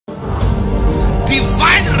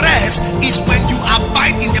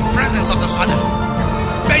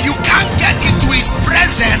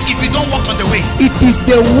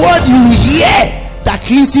the word you hear that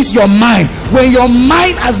cleanses your mind. When your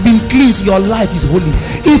mind has been cleansed, your life is holy.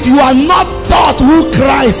 If you are not taught who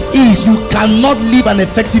Christ is, you cannot live an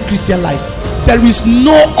effective Christian life. There is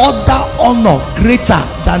no other honor greater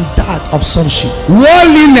than that of sonship.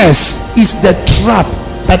 Worldliness is the trap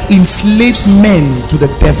that enslaves men to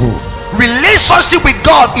the devil. Relationship with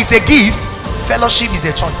God is a gift. Fellowship is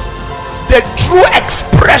a choice. The true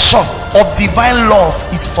expression of divine love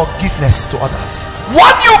is forgiveness to others.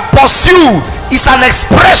 What you pursue is an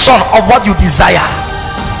expression of what you desire.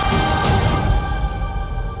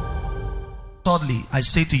 Thirdly, I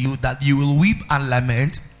say to you that you will weep and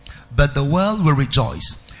lament, but the world will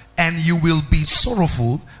rejoice. And you will be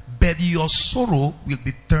sorrowful, but your sorrow will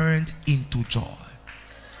be turned into joy.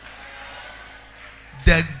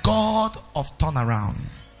 The God of turnaround.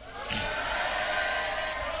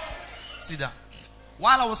 See that?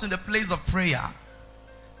 While I was in the place of prayer,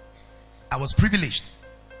 I was privileged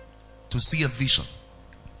to see a vision.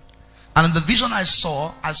 And in the vision I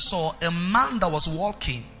saw a man that was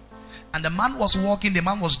walking. And the man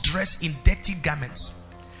was dressed in dirty garments.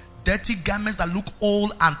 Dirty garments that look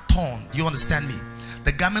old and torn. Do you understand me?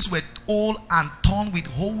 The garments were old and torn with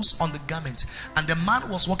holes on the garment. And the man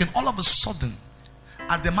was walking. All of a sudden,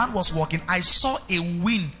 as the man was walking, I saw a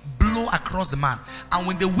wind blow across the man. And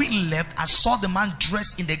when the wind left, I saw the man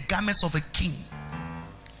dressed in the garments of a king.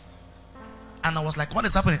 And I was like, what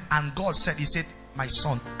is happening? And God said, he said, my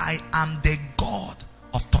son, I am the God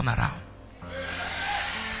of turnaround.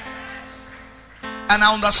 And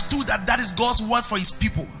I understood that that is God's word for his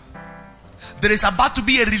people. There is about to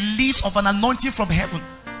be a release of an anointing from heaven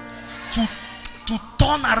to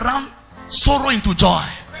turn around sorrow into joy.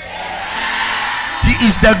 He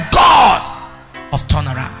is the God of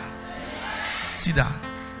turnaround. See that?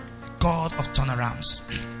 God of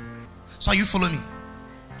turnarounds. So are you following me?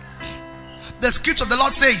 The scripture, the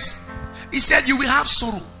Lord says, he said you will have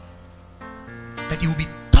sorrow, but you will be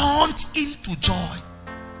turned into joy.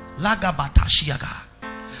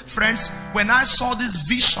 Friends, when I saw this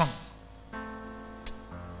vision,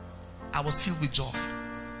 I was filled with joy.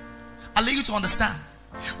 I'll let you to understand.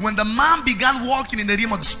 When the man began walking in the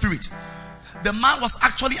realm of the spirit, the man was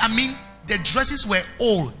actually, the dresses were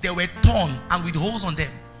old, they were torn and with holes on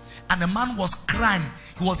them. And the man was crying,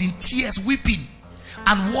 he was in tears, weeping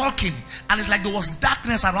and walking. And it's like there was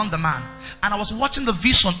darkness around the man. And I was watching the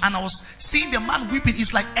vision and I was seeing the man weeping.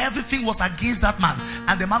 It's like everything was against that man.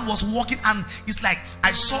 And the man was walking and it's like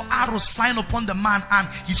I saw arrows flying upon the man and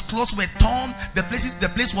his clothes were torn. The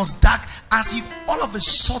place was dark. As he, all of a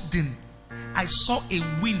sudden, I saw a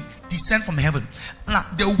wind descend from heaven. Now,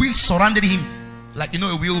 the wind surrounded him like, a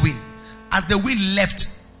whirlwind. As the wind left,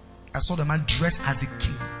 I saw the man dressed as a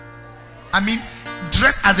king.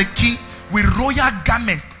 Dressed as a king with royal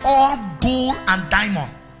garment, all gold and diamond.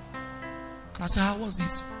 And I said, how was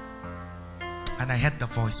this? And I heard the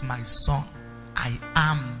voice, my son, I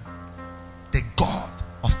am the God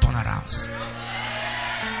of turnarounds.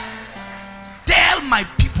 Tell my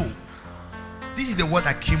people, this is the word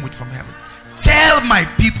that came with from heaven. Tell my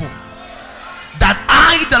people that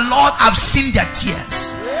I, the Lord, have seen their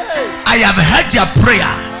tears. I have heard their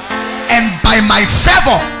prayer. And by my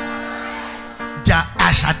favor,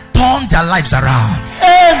 I shall turn their lives around.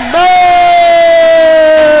 Amen.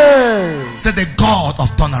 Say the God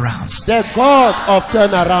of turnarounds. The God of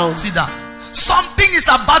turnarounds. See that? Something is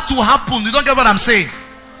about to happen. You don't get what I'm saying?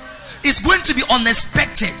 It's going to be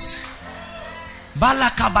unexpected.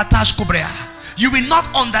 You will not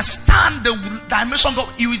understand the dimension of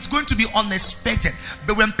it. It's going to be unexpected.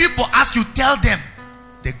 But when people ask you, tell them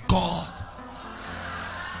the God,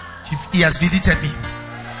 he has visited me.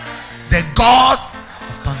 The God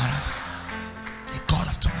of turnarounds. The God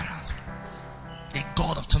of turnarounds. The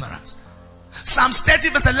God of turnarounds. Psalms 30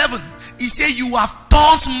 verse 11. He said, you have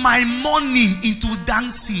turned my mourning into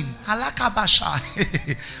dancing.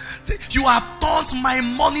 You have turned my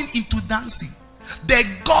mourning into dancing. The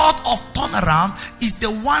God of turnaround is the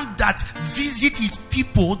one that visits his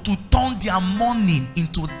people to turn their mourning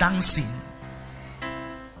into dancing.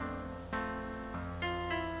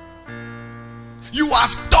 You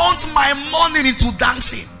have turned my mourning into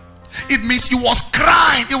dancing. It means he was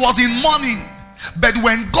crying, he was in mourning. But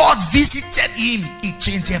when God visited him, it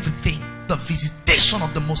changed everything. The visitation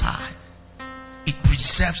of the Most High, it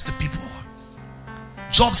preserves the people.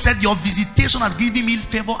 Job said, your visitation has given me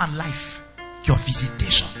favor and life. Your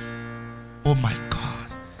visitation. Oh my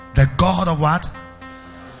God. The God of what?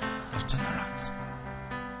 Of turnarounds.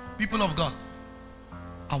 People of God,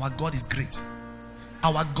 our God is great.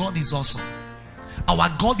 Our God is awesome. Our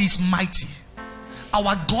God is mighty.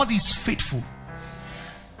 Our God is faithful.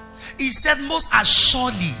 He said, most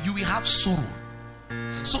assuredly you will have sorrow.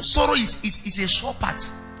 So sorrow is a sure part.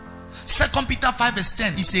 2 Peter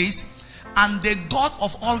 5:10, he says, and the God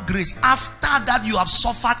of all grace, after that you have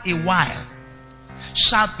suffered a while,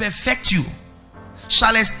 shall perfect you,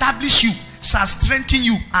 shall establish you, shall strengthen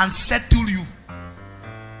you, and settle you.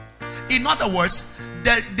 In other words,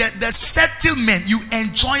 the settlement you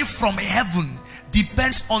enjoy from heaven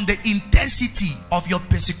depends on the intensity of your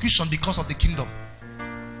persecution because of the kingdom.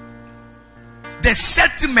 The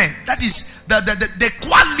settlement, that is the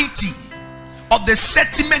quality of the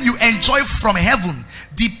settlement you enjoy from heaven,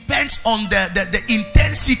 depends on the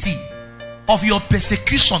intensity of your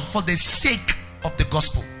persecution for the sake of the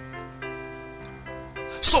gospel.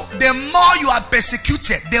 So the more you are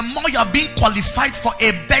persecuted, the more you are being qualified for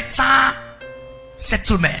a better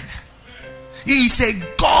settlement. He is a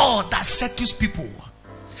God that settles people.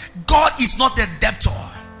 God is not a debtor.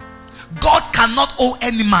 God cannot owe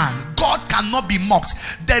any man. God cannot be mocked.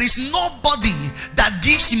 There is nobody that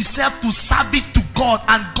gives himself to service to God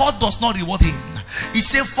and God does not reward him. He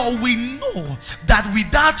said, for we know that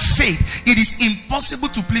without faith it is impossible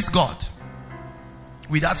to please God.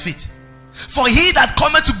 Without faith. For he that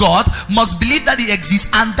cometh to God must believe that he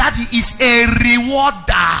exists and that he is a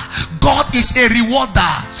rewarder. God is a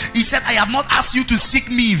rewarder. He said, I have not asked you to seek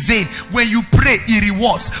me in vain. When you pray, he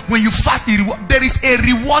rewards. When you fast, he rewards. There is a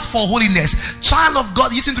reward for holiness. Child of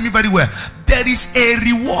God, listen to me very well. There is a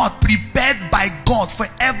reward prepared by God for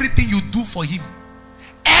everything you do for him.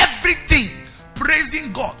 Everything.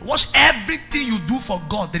 Praising God. Watch, everything you do for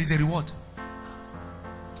God, there is a reward.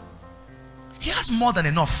 He has more than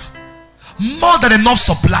enough. More than enough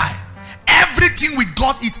supply. Everything with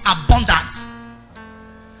God is abundant.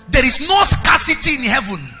 There is no scarcity in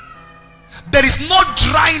heaven. There is no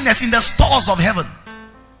dryness in the stores of heaven.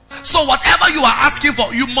 So whatever you are asking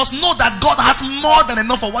for, you must know that God has more than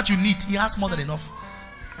enough for what you need. He has more than enough.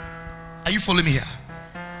 Are you following me here?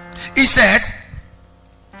 He said,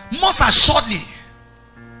 most assuredly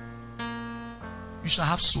you shall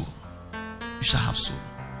have sorrow. You shall have sorrow.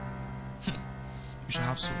 You shall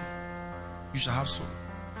have sorrow. You shall have sorrow.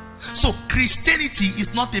 So Christianity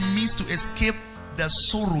is not a means to escape the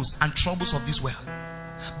sorrows and troubles of this world.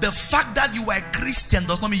 The fact that you are a Christian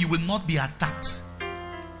does not mean you will not be attacked.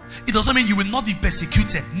 It does not mean you will not be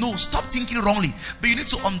persecuted. No, stop thinking wrongly. But you need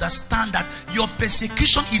to understand that your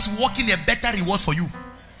persecution is working a better reward for you.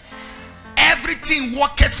 Everything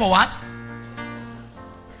worketh for what?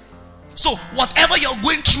 So whatever you're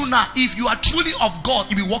going through now, if you are truly of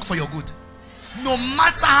God, it will work for your good. No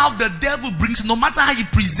matter how the devil brings it, no matter how he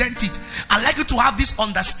presents it, I'd like you to have this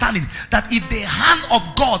understanding that if the hand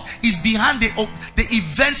of God is behind the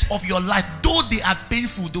events of your life, though they are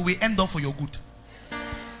painful, they will end up for your good.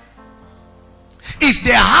 If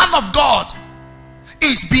the hand of God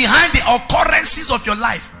is behind the occurrences of your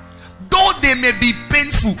life, though they may be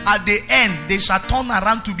painful, at the end they shall turn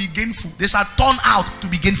around to be gainful. They shall turn out to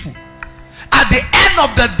be gainful. At the end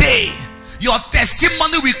of the day, your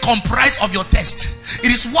testimony will comprise of your test. It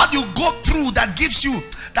is what you go through that gives you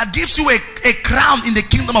a crown in the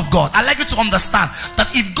kingdom of God. I'd like you to understand that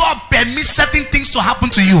if God permits certain things to happen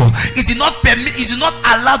to you, it did not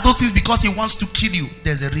allow those things because he wants to kill you.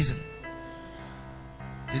 There's a reason.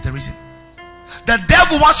 There's a reason. The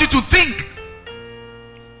devil wants you to think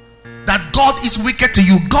that God is wicked to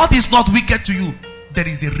you. God is not wicked to you. There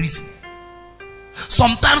is a reason.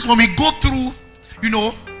 Sometimes when we go through,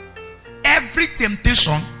 every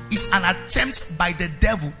temptation is an attempt by the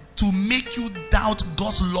devil to make you doubt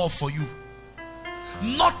God's love for you.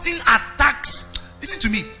 Nothing attacks. Listen to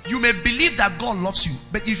me. You may believe that God loves you,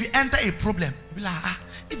 but if you enter a problem, you'll be like,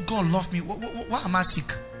 if God loved me, why am I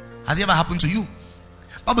sick? Has it ever happened to you?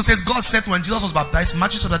 Bible says God said when Jesus was baptized,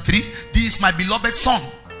 Matthew chapter 3, this is my beloved son.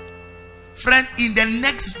 Friend, in the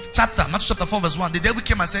next chapter, Matthew chapter 4 verse 1, the devil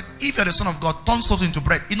came and said, if you're the son of God, turn stones into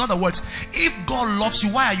bread. In other words, if God loves you,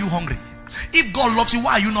 why are you hungry? If God loves you,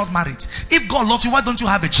 why are you not married? If God loves you, why don't you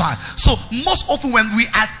have a child? So most often when we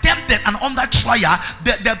are tempted and under trial,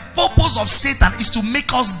 the purpose of Satan is to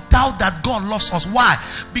make us doubt that God loves us. Why?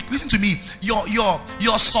 Listen to me.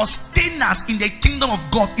 Your sustenance in the kingdom of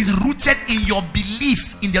God is rooted in your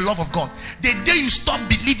belief in the love of God. The day you stop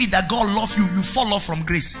believing that God loves you, you fall off from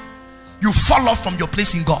grace. You fall off from your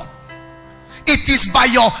place in God. It is by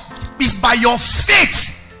your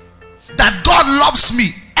faith that God loves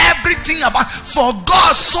me. Everything about, for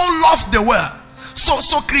God so loved the world.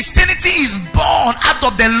 So Christianity is born out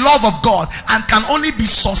of the love of God and can only be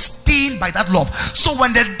sustained by that love. So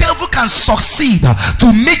when the devil can succeed to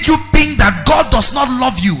make you think that God does not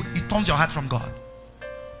love you, it turns your heart from God.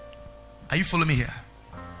 Are you following me here?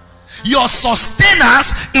 Your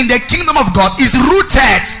sustenance in the kingdom of God is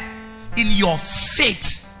rooted in your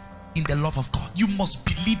faith in the love of God. You must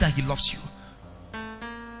believe that he loves you.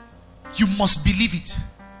 You must believe it.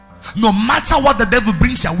 No matter what the devil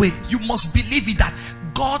brings your way, you must believe it that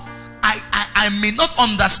God, I may not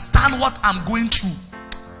understand what I'm going through,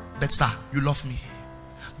 but sir, you love me.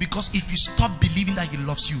 Because if you stop believing that he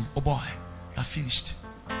loves you, oh boy, you are finished.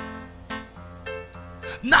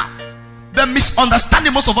 Now, the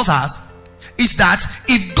misunderstanding most of us has is that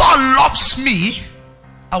if God loves me,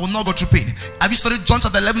 I will not go through pain. Have you studied John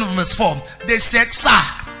chapter 11 verse 4? They said, sir,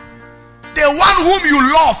 the one whom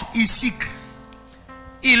you love is sick.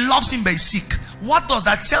 He loves him but he's sick. What does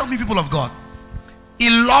that tell me, people of God? He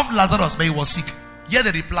loved Lazarus but he was sick. Hear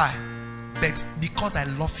the reply. But because I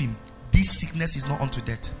love him, this sickness is not unto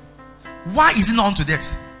death. Why is it not unto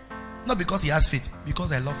death? Not because he has faith.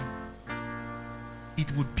 Because I love him.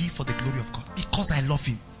 It would be for the glory of God. Because I love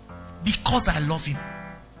him. Because I love him.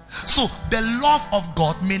 So the love of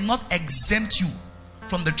God may not exempt you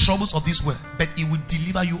from the troubles of this world, but it will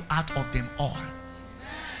deliver you out of them all.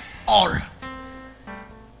 All.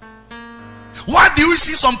 Why do you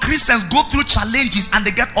see some Christians go through challenges and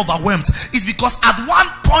they get overwhelmed? It's because at one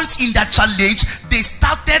point in that challenge, they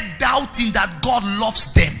started doubting that God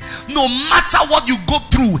loves them. No matter what you go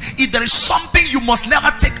through, if there is something you must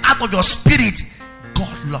never take out of your spirit,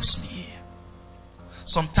 God loves me.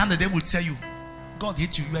 Sometimes the devil will tell you, God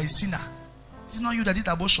hates you, you are a sinner. It's not you that did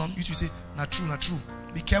abortion. You should say, not true, not true.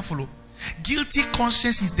 Be careful. Guilty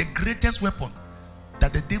conscience is the greatest weapon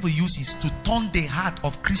that the devil uses to turn the heart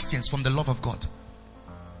of Christians from the love of God.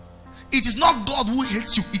 It is not God who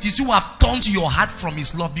hates you. It is you who have turned your heart from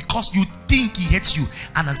his love because you think he hates you.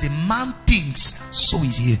 And as a man thinks, so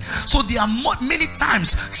is he. So there are many times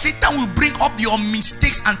Satan will bring up your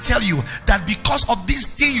mistakes and tell you that because of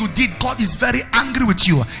this thing you did, God is very angry with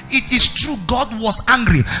you. It is true, God was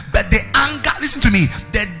angry. But the anger, listen to me,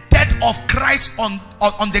 the death of Christ on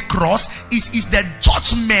the cross is the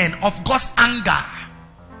judgment of God's anger.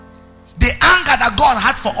 The anger that God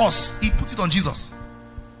had for us, he put it on Jesus.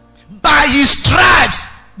 By his stripes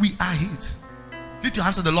we are healed. Lift your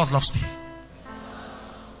hands and the Lord loves me.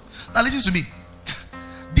 Now listen to me.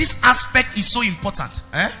 This aspect is so important,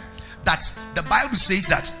 that the Bible says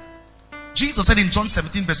that Jesus said in John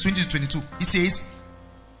 17 verse 20 to 22, he says,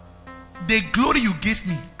 the glory you gave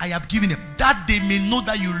me, I have given them, that they may know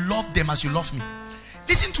that you love them as you love me.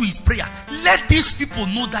 Listen to his prayer. Let these people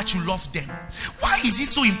know that you love them. Why is it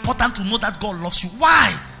so important to know that God loves you?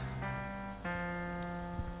 Why?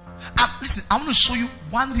 Listen, I want to show you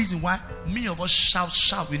one reason why many of us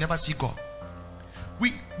shout, we never see God.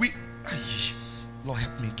 Lord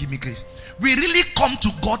help me, give me grace. We really come to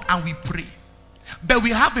God and we pray, but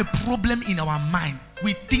we have a problem in our mind.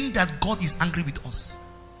 We think that God is angry with us.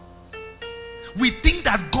 We think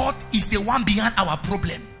that God is the one behind our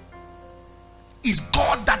problem. It's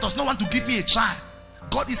God that does not want to give me a child.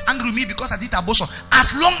 God is angry with me because I did abortion.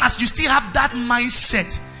 As long as you still have that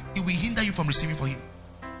mindset, it will hinder you from receiving for him.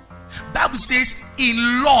 Bible says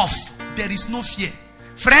in love there is no fear.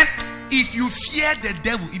 Friend, if you fear the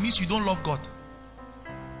devil, it means you don't love God.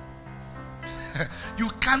 You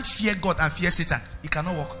can't fear God and fear Satan. It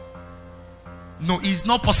cannot work. No, it's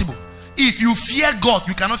not possible. If you fear God,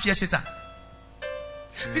 you cannot fear Satan.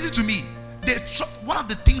 Listen to me. One of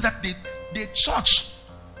the things that the church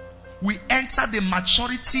will enter the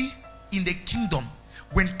maturity in the kingdom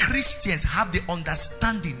when Christians have the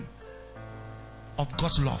understanding of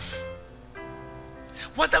God's love.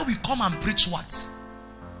 Whether we come and preach what,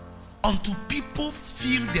 until people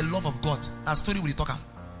feel the love of God, that story will talk.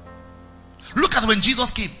 Look at when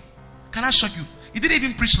Jesus came. Can I shock you? He didn't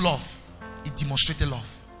even preach love. He demonstrated love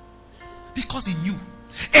because he knew.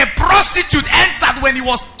 A prostitute entered when he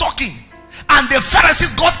was talking, and the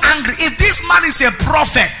Pharisees got angry. If this man is a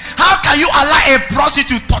prophet, how can you allow a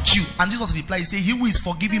prostitute to touch you? And Jesus replied, he said, he who is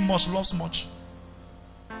forgiving much loves much.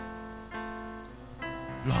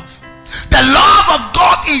 Love. The love of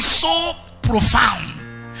God is so profound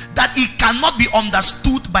that it cannot be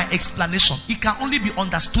understood by explanation. It can only be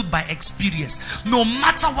understood by experience. No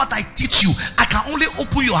matter what I teach you, I can only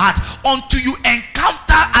open your heart until you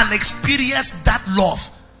encounter and experience that love.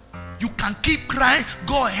 You can keep crying,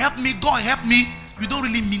 God help me, God help me. You don't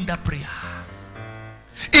really mean that prayer.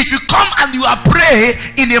 If you come and you are praying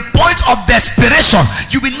in a point of desperation,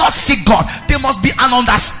 you will not seek God. There must be an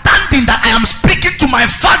understanding that I am speaking to my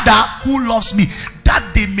Father who loves me, that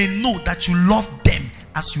they may know that you love them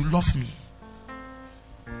as you love me.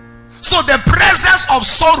 So the presence of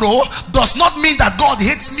sorrow does not mean that God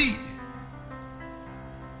hates me.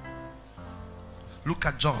 Look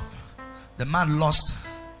at Job. The man lost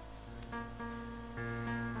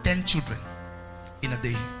 10 children in a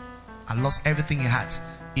day and lost everything he had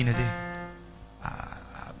in a day.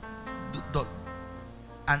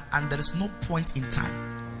 And there is no point in time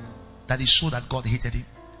that it showed that God hated him.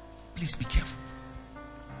 Please be careful.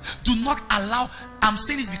 Do not allow. I'm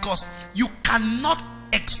saying this because you cannot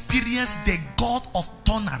experience the God of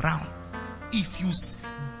turnaround if you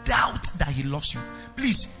doubt that he loves you.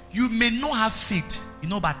 Please, you may not have faith,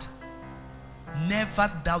 but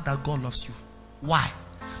never doubt that God loves you. Why?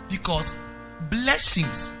 Because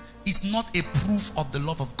blessings is not a proof of the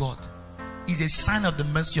love of God. It's a sign of the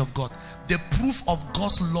mercy of God. The proof of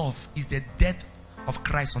God's love is the death of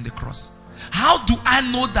Christ on the cross. How do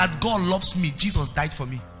I know that God loves me? Jesus died for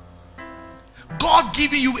me. God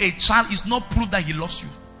giving you a child is not proof that he loves you.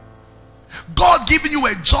 God giving you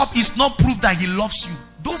a job is not proof that he loves you.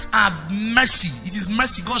 Those are mercy. It is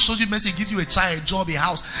mercy. God shows you mercy. He gives you a child, a job, a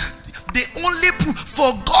house. The only proof,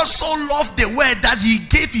 for God so loved the world that he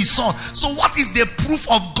gave his son. So what is the proof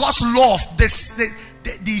of God's love?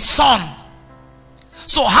 The son.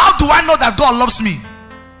 So how do I know that God loves me?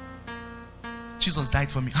 Jesus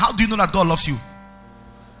died for me. How do you know that God loves you?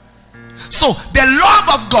 So the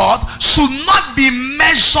love of God should not be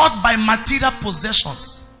measured by material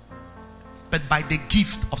possessions, but by the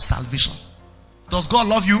gift of salvation. Does God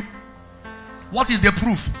love you? What is the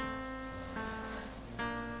proof?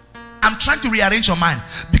 I'm trying to rearrange your mind,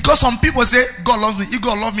 because some people say God loves me. If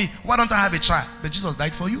God loves me, why don't I have a child? But Jesus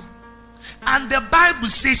died for you. And the Bible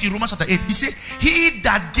says in Romans chapter 8, he said, he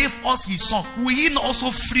that gave us his son, will he not also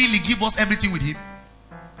freely give us everything with him?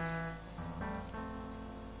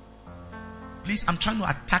 Please, I'm trying to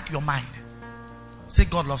attack your mind. Say,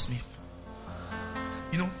 God loves me.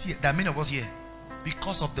 See, there are many of us here,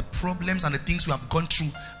 because of the problems and the things we have gone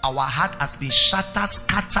through, our heart has been shattered,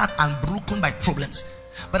 scattered, and broken by problems.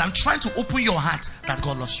 But I'm trying to open your heart that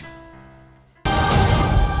God loves you.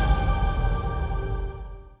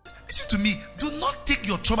 Listen to me. Do not take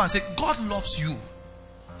your trouble and say, God loves you.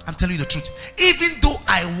 I'm telling you the truth. Even though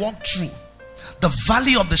I walk through the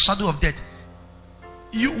valley of the shadow of death,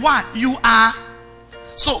 you are.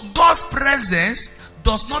 So God's presence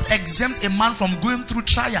does not exempt a man from going through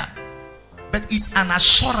trial, but it's an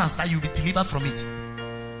assurance that you'll be delivered from it.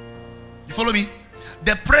 You follow me?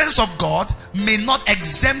 The presence of God may not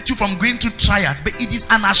exempt you from going through trials, but it is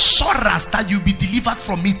an assurance that you'll be delivered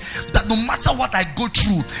from it. That no matter what I go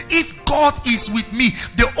through, if God is with me,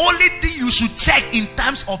 the only thing you should check in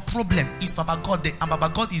times of problem is Baba God there, and Baba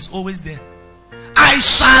God is always there. I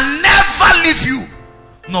shall never leave you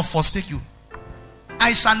nor forsake you.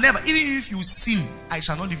 I shall never, even if you sin, I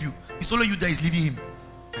shall not leave you. It's only you that is leaving him.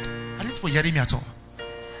 Are these people hearing me at all?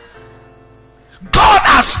 God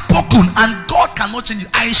has spoken and God cannot change it.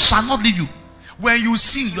 I shall not leave you. When you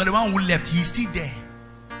sin, you are the one who left. He is still there.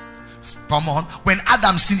 Come on. When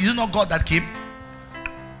Adam sinned, is it not God that came?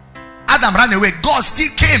 Adam ran away. God still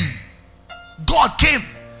came. God came.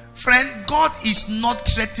 Friend, God is not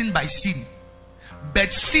threatened by sin,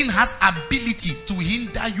 but sin has ability to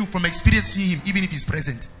hinder you from experiencing him, even if he's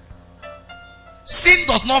present. Sin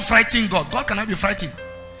does not frighten God. God cannot be frightened.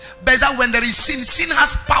 But that when there is sin, sin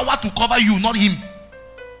has power to cover you, not him.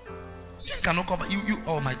 Sin cannot cover you.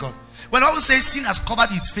 Oh my God. When I will say sin has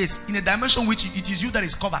covered his face, in a dimension which it is you that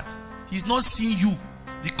is covered, he's not seeing you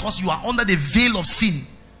because you are under the veil of sin.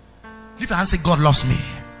 Lift your hand and say, God loves me.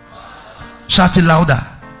 Shout it louder.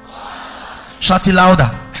 Shout it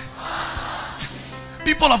louder.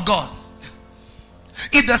 People of God,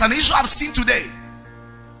 if there's an issue of sin today,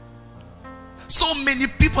 so many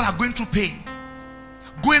people are going through pain,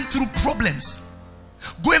 going through problems,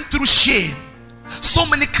 going through shame. So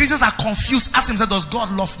many Christians are confused. Ask themselves, does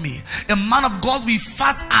God love me? A man of God will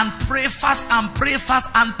fast and pray, fast and pray, fast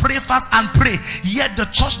and pray, fast and pray, yet the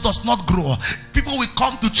church does not grow. People will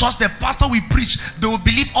come to church, the pastor will preach, they will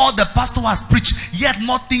believe all the pastor has preached, yet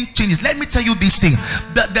nothing changes. Let me tell you this thing,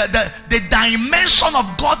 the dimension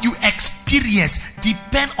of God you experience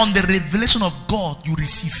depend on the revelation of God you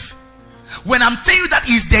receive. When I'm telling you that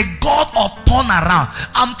is the God of turnaround,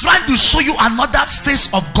 I'm trying to show you another face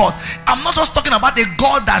of God. I'm not just talking about a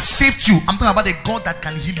God that saved you. I'm talking about a God that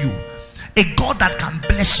can heal you, a God that can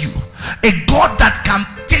bless you, a God that can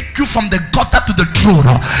take you from the gutter to the throne.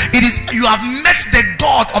 It is, you have met the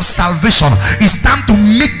God of salvation. It's time to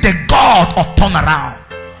meet the God of turnaround,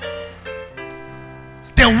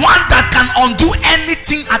 the one that can undo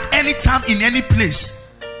anything at any time in any place.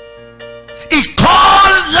 He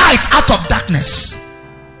called light out of darkness.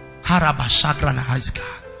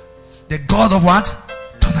 The God of what?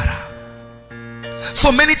 Turnaround.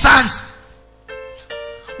 So many times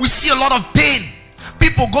we see a lot of pain.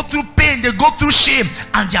 People go through pain, they go through shame,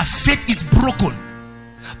 and their faith is broken.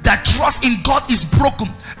 Their trust in God is broken.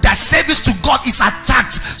 Their service to God is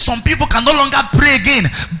attacked. Some people can no longer pray again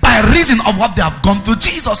by reason of what they have gone through.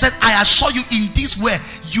 Jesus said, I assure you, in this way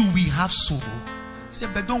you will have sorrow. He said,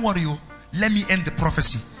 but don't worry, let me end the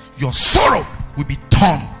prophecy. Your sorrow will be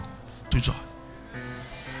turned to joy.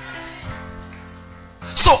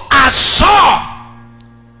 So as sure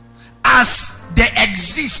as they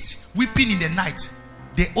exist weeping in the night,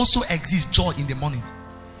 they also exist joy in the morning.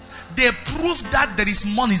 They prove that there is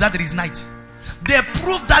morning, that there is night. They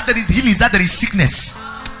prove that there is healing, that there is sickness.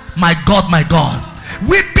 My God, my God.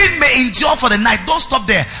 Weeping may endure for the night. Don't stop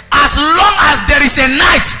there. As long as there is a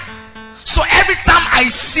night. So every time I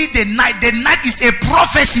see the night is a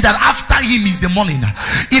prophecy that after him is the morning.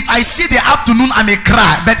 If I see the afternoon, I may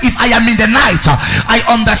cry. But if I am in the night, I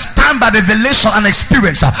understand by revelation and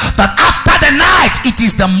experience that after the night, it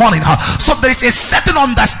is the morning. So there is a certain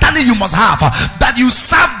understanding you must have that you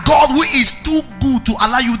serve God who is too good to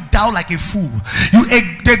allow you down like a fool.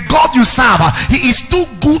 The God you serve, he is too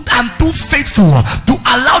good and too faithful to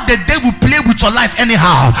allow the devil play with your life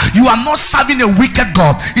anyhow. You are not serving a wicked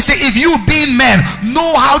God. He said, if you being men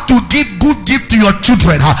know how to give good gift to your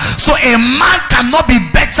children, so a man cannot be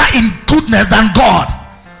better in goodness than God.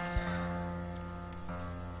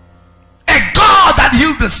 A God that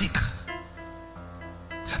heals the sick,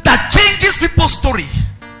 that changes people's story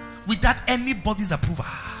without anybody's approval.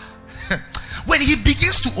 When he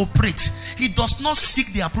begins to operate, he does not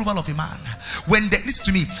seek the approval of a man. Listen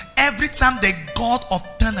to me, every time the God of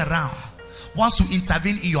turnaround wants to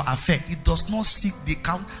intervene in your affair, he does not seek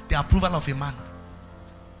the approval of a man.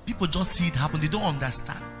 People just see it happen. They don't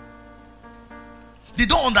understand. They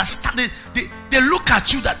don't understand. They look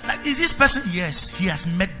at you that, like, is this person? Yes, he has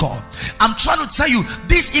met God. I'm trying to tell you,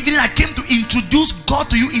 this evening I came to introduce God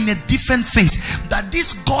to you in a different phase. That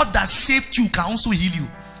this God that saved you can also heal you.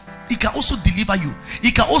 He can also deliver you.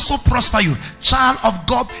 He can also prosper you. Child of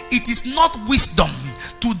God, it is not wisdom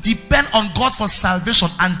to depend on God for salvation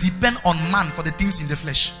and depend on man for the things in the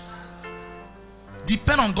flesh.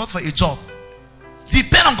 Depend on God for a job.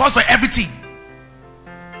 Depend on God for everything.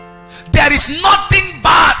 There is nothing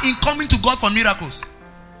bad in coming to God for miracles.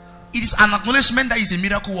 It is an acknowledgement that he is a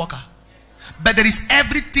miracle worker. But there is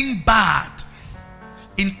everything bad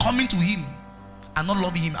in coming to him and not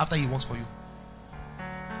loving him after he works for you.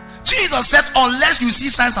 Jesus said, unless you see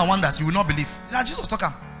signs and wonders, you will not believe. Now Jesus talk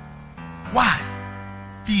him. Why?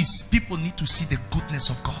 Please, people need to see the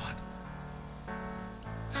goodness of God.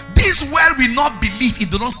 This world will not believe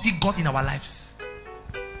if they don't see God in our lives.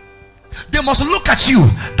 They must look at you,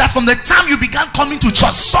 that from the time you began coming to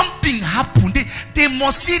church, something happened. They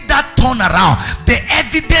must see that turnaround. The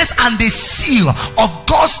evidence and the seal of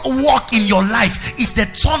God's work in your life is the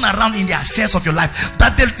turnaround in the affairs of your life.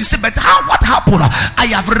 That they say, but what happened?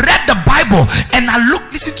 I have read the Bible and I look,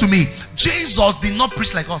 listen to me. Jesus did not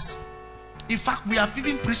preach like us. In fact, we have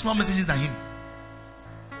even preached more messages than him.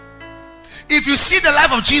 If you see the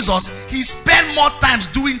life of Jesus, he spent more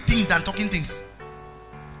times doing things than talking things.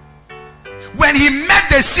 When he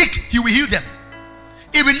met the sick, he will heal them.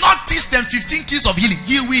 He will not teach them 15 keys of healing.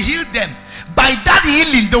 He will heal them. By that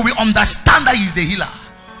healing, they will understand that he is the healer.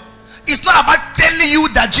 It's not about telling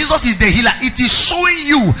you that Jesus is the healer. It is showing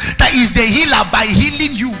you that he is the healer by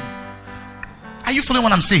healing you. Are you following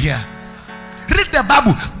what I'm saying here? Read the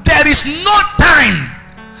Bible. There is no time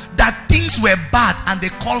that things were bad and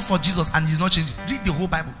they called for Jesus and he's not changing. Read the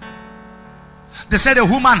whole Bible. They said a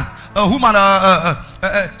woman,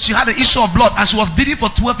 she had an issue of blood and she was bleeding for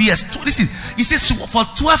 12 years. Listen, he says for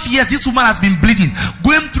 12 years this woman has been bleeding,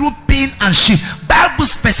 going through pain and shame. Bible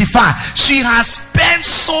specify she has spent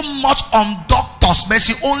so much on doctors, but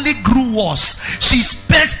she only grew worse. She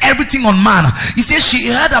spent everything on man. He says she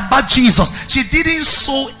heard about Jesus. She didn't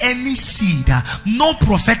sow any seed, no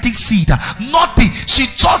prophetic seed, nothing. She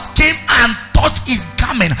just came and touched his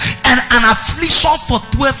garment, and an affliction for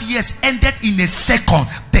 12 years ended in a second.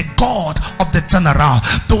 The God of the turnaround.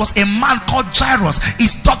 There was a man called Jairus.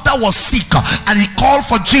 His daughter was sick and he called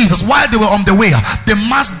for Jesus. While they were on the way, the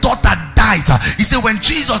man's daughter died. He said when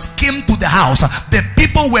Jesus came to the house, the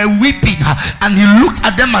people were weeping and he looked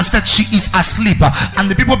at them and said, she is asleep. And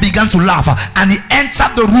the people began to laugh, and he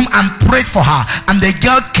entered the room and prayed for her, and the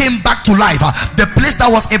girl came back to life. The place that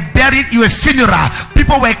was a funeral,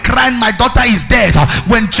 people were crying, my daughter is dead.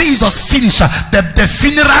 When Jesus finished, the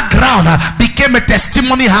funeral ground became a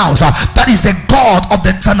testimony house. That is the God of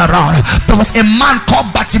the turnaround. There was a man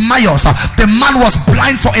called Bartimaeus. The man was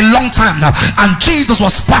blind for a long time, and Jesus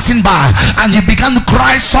was passing by and he began to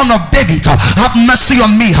cry, Son of David, have mercy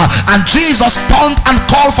on me. And Jesus turned and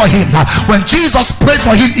called for him. When Jesus prayed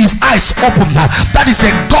for him, his eyes opened. That is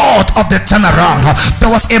the God of the turnaround.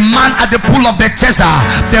 There was a man at the pool of Bethesda.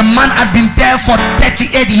 The man had been there for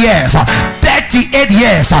 38 years. 38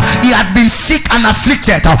 years. He had been sick and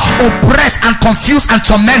afflicted, oppressed and confused and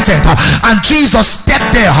tormented. And Jesus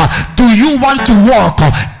stepped there. Do you want to walk?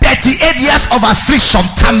 38 years of affliction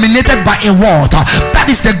terminated by a word.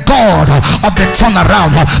 That is the God of the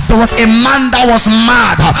turnaround. There was a man that was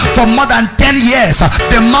mad for more than 10 years.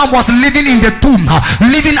 The man was living in the tomb,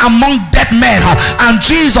 living among dead men, and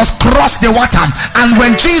Jesus crossed the water. And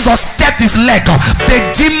when Jesus stepped his leg, the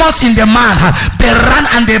demons in the man, they ran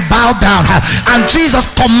and they bowed down. And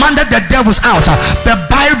Jesus commanded the devils out. The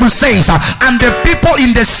Bible says, and the people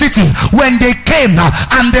in the city, when they came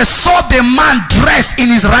and they saw the man dressed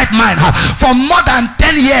in his right mind, for more than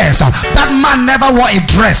 10 years that man never wore a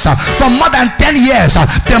dress. For more than 10 years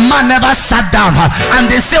the man never sat down. And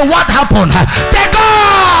they say, what happened? The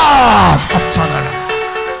God of turnaround.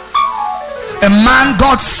 A man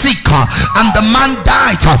got sick and the man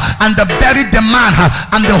died, and they buried the man,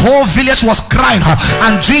 and the whole village was crying.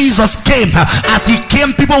 And Jesus came. As he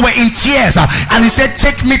came, people were in tears, and he said,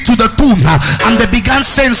 take me to the tomb. And they began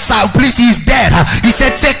saying, sir, please, he is dead. He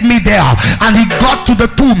said, take me there. And he got to the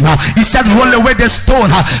tomb. He said, roll away the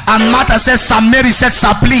stone. And Martha said, Sir, Mary said,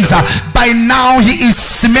 sir, please, by now he is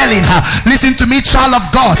smelling. Listen to me, child of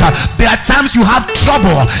God. There are times you have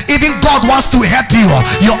trouble. Even God wants to help you.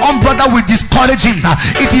 Your own brother will discourage him.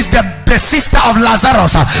 It is the sister of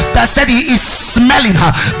Lazarus that said he is smelling.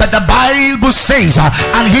 But the Bible says,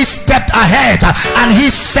 and he stepped ahead and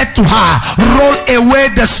he said to her, roll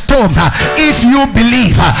away the stone. If you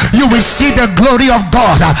believe, you will see the glory of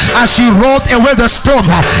God. And she rolled away the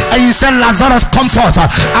stone, and he said, Lazarus, come forth.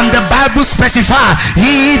 And the Bible specifies,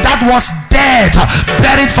 he that was dead,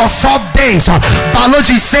 buried for 4 days.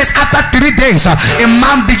 Biology says after 3 days a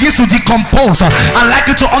man begins to decompose. I'd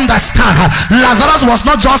like you to understand, Lazarus was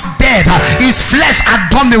not just dead, his flesh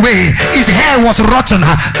had gone away, his hair was rotten,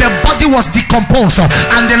 the body was decomposed,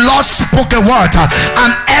 and the Lord spoke a word,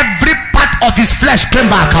 and every part of his flesh came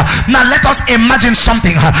back. Now let us imagine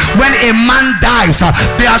something. When a man dies,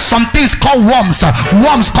 there are some things called worms.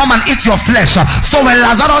 Worms come and eat your flesh. So when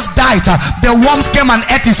Lazarus died, the worms came and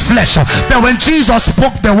ate his flesh. But when Jesus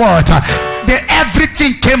spoke the word,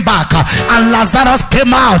 everything came back, and Lazarus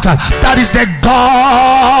came out. That is the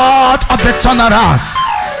God of the turnaround.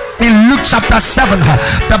 In Luke chapter 7,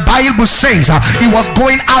 the Bible says he was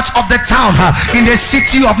going out of the town in the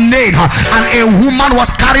city of Nain, and a woman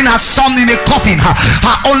was carrying her son in a coffin.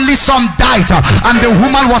 Her only son died, and the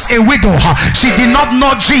woman was a widow. She did not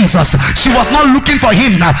know Jesus. She was not looking for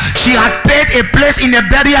him. She had paid a place in a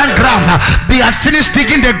burial ground. They had finished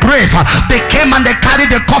digging the grave. They came and they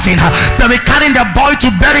carried the coffin. They were carrying the boy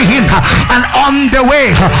to bury him, and on the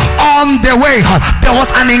way there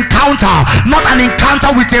was an encounter. Not an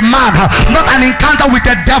encounter with a man, not an encounter with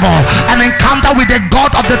the devil, an encounter with the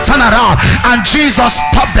God of the turnaround. And Jesus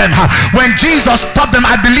stopped them. When Jesus stopped them,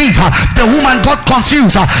 I believe the woman got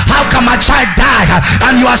confused. How can my child die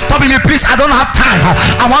and you are stopping me? Please, I don't have time.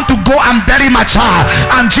 I want to go and bury my child.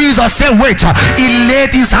 And Jesus said, wait. He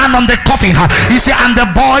laid his hand on the coffin. He said, and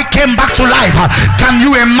the boy came back to life. Can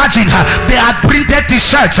you imagine? They had printed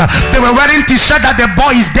t-shirts. They were wearing t-shirt that the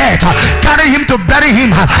boy is dead. Carry him to bury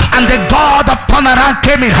him. And the God of turnaround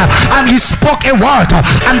came in, and he spoke a word,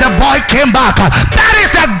 and the boy came back. That is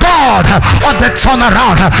the God of the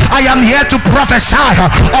turnaround. I am here to prophesy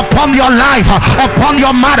upon your life, upon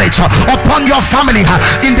your marriage, upon your family.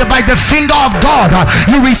 By the finger of God,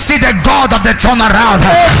 you will see the God of the turnaround.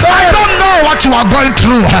 I don't know what you are going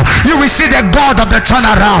through. You will see the God of the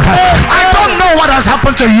turnaround. I don't know what has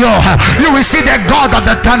happened to you. You will see the God of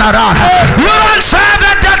the turnaround. You don't serve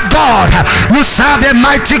a dead God. You serve a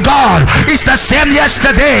mighty God. It's the same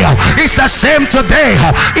yesterday, it's the same today,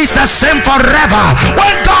 it's the same forever.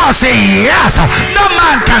 When God says yes, no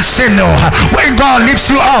man can say no. When God lifts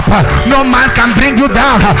you up, no man can bring you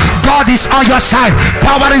down. God is on your side.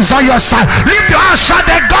 Power is on your side. Lift your hands, shout,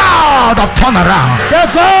 the God of turnaround. The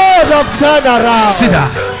God of turnaround. See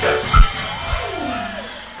that?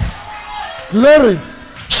 Glory.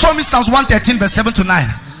 Show me Psalms 113 verse 7 to 9.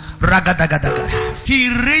 He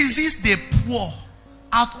raises the poor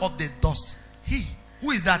out of the dust. He,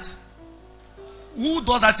 who is that? Who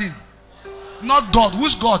does that thing? Not God.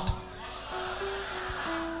 Which God?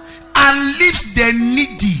 And lifts the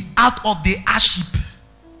needy out of the ash heap.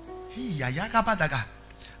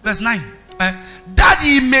 Verse 9. That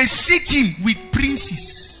he may sit him with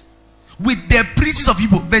princes, with the princes of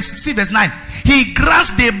evil. Verse 9. He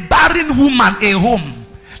grants the barren woman a home,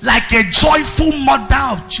 like a joyful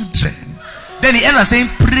mother of children. Then he ends up saying,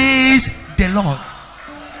 praise the Lord.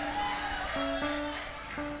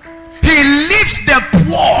 He lifts the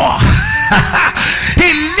poor.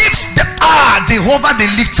 He lifts the Jehovah, the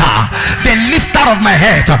lifter of my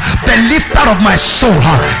head, the lifter of my soul.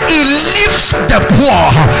 He lifts the poor.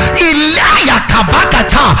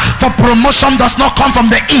 For promotion does not come from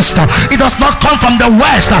the east, it does not come from the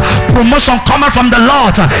west. Promotion cometh from the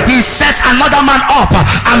Lord. He sets another man up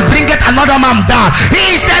and bringeth another man down.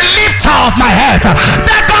 He is the lifter of my head,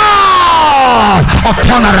 the God of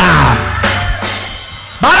turnaround.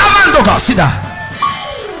 Baramandoga, sit down.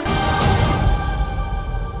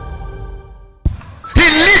 He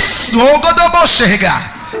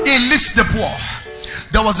lifts the poor.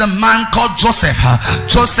 There was a man called Joseph.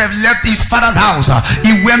 Joseph left his father's house.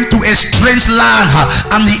 He went to a strange land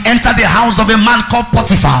and he entered the house of a man called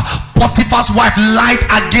Potiphar. Potiphar's wife lied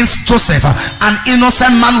against Joseph. An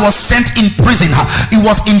innocent man was sent in prison. He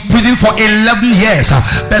was in prison for 11 years.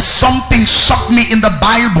 But something shocked me in the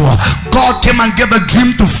Bible. God came and gave a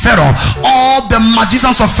dream to Pharaoh. All the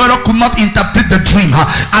magicians of Pharaoh could not interpret the dream.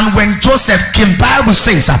 And when Joseph came, Bible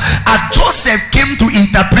says, as Joseph came to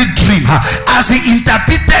interpret dream, as he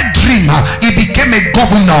interpreted dream, he became a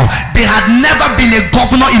governor. There had never been a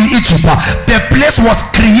governor in Egypt. The place was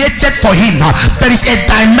created for him. There is a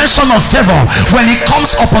dimension of favor when it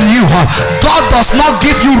comes upon you. God does not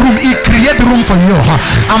give you room, he creates room for you.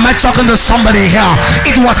 Am I talking to somebody here?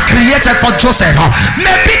 It was created for Joseph.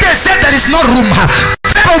 Maybe they said there is no room.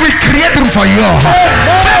 Favor will create room for you.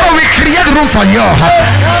 Favor will create room for you.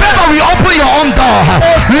 Favor will open your own door.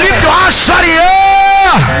 Lift your hands, shout it.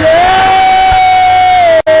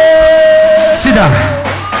 Sit down.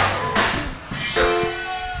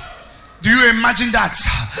 Do you imagine that?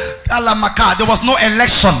 There was no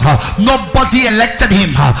election. Nobody elected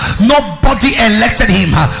him. Nobody elected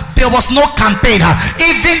him. There was no campaign.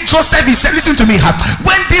 Even Joseph, he said, listen to me.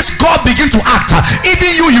 When this God begin to act,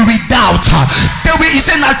 even you will doubt. He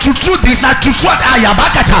said, not to this, not to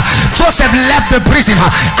Joseph left the prison,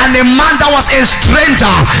 and a man that was a stranger,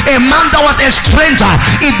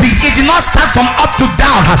 it did not start from up to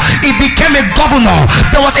down. It became a governor.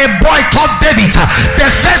 There was a boy called David. The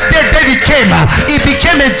first day David came, he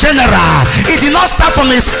became a general. It did not start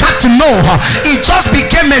from a start to know. It just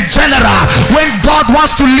became a general. When God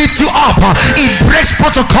wants to lift you up, it breaks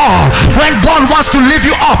protocol. When God wants to lift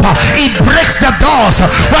you up, it breaks the doors.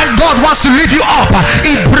 When God wants to lift you up,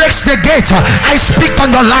 it breaks the gate. I speak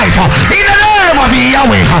on your life in the name of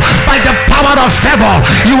Yahweh. By the power of favor,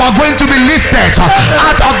 you are going to be lifted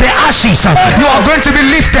out of the ashes. You are going to be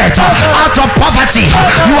lifted out of poverty.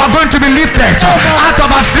 You are going to be lifted out of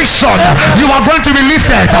affliction. You are going to be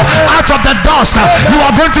lifted out of the dust. You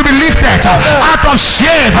are going to be lifted out of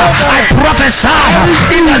shame. I prophesy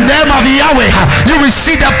in the name of Yahweh, you will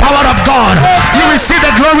see the power of God. You will see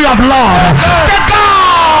the glory of Lord, the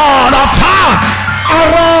God of time.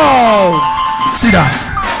 Sit down.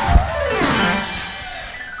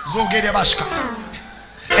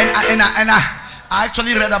 And I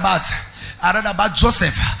actually read about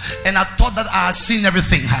Joseph, and I thought that I had seen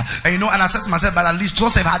everything, and I said to myself, but at least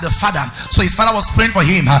Joseph had a father, so his father was praying for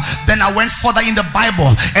him. Then I went further in the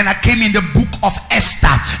Bible, and I came in the book of Esther,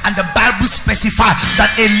 and the Bible specified that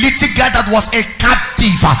a little girl that was a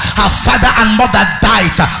captive, her father and mother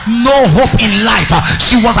died, no hope in life.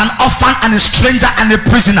 She was an orphan and a stranger and a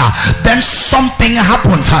prisoner. Then something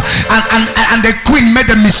happened, and the queen made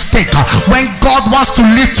a mistake. When God wants to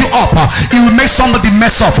lift you up, he will make somebody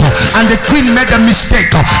mess up, and the queen made a mistake,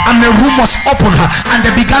 and the room was open, and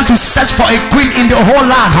they began to search for a queen in the whole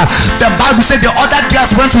land. The Bible said the other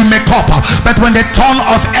girls went with makeup, but when the turn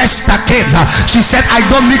of Esther came, she said, I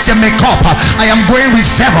don't need a makeup, I am going with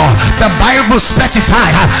favor. The Bible specified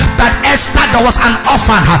that Esther, that was an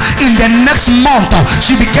orphan, in the next month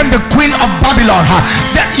she became the queen of Babylon.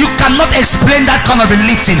 That you cannot explain that kind of a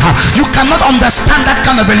lifting. You cannot understand that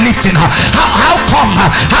kind of a lifting. How come?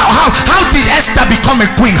 How did Esther become a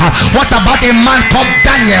queen? What about a man called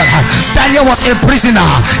Daniel? Daniel was a prisoner,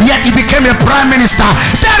 yet he became a prime minister.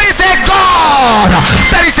 There is a God.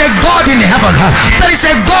 There is a God in heaven. There is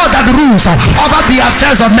a God that rules over the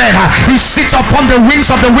affairs of men. He sits upon the wings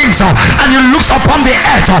of the wings, and he looks upon the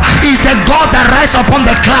earth. He is the God that rises upon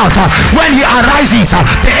the cloud. When he arises,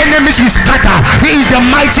 the enemies will scatter. He is the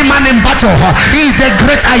mighty man in battle. He is the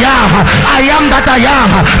great I am that I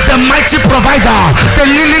am, the mighty provider, the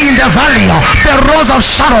lily in the valley, the rose of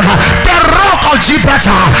Sharon, the rock of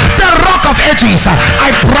Gibraltar, the rock of ages.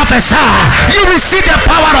 I prophesy, you will see the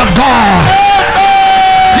power of God.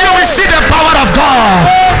 You will see the power of God.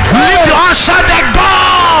 Lift your hands, shout the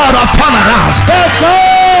God of turnaround. The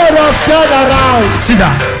God of turnaround. Sit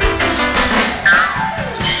down.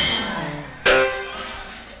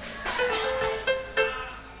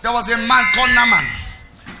 There was a man called Naaman.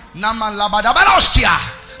 Naaman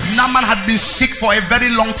Labadabanoshkia. Naaman had been sick for a very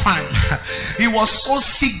long time. He was so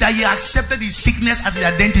sick that he accepted his sickness as his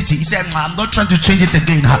identity. He said, I'm not trying to change it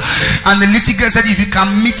again. And the little girl said, if you can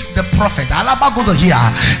meet the prophet, Alaba, go to here.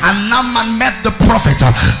 And Naaman met the prophet,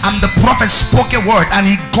 and the prophet spoke a word, and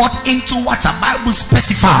he got into what the Bible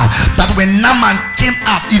specified, that when Naaman came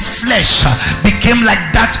up, his flesh became like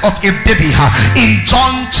that of a baby. In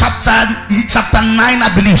John chapter 9, I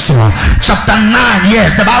believe so. Chapter 9,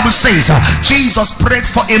 yes, the Bible says Jesus prayed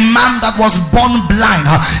for a man that was born blind.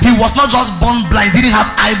 He was not just born blind, he didn't have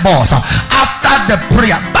eyeballs. After the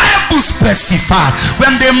prayer, Bible specified,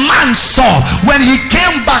 when the man saw, when he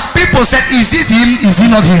came back, people said, is this him? Is he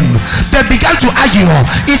not him? They began to argue.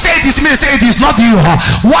 He said, it is me. He said, it is not you.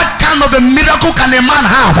 What kind of a miracle can a man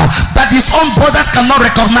have that his own brothers cannot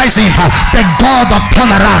recognize him? The God of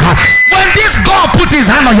turnaround. When this God put his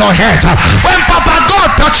hand on your head, when Papa God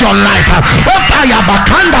touch your life, when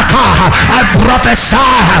I prophesy,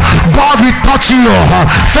 God will touch you,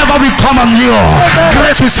 favor will come on you,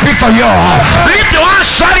 grace will speak for you. Lift your hands,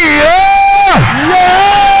 shout it.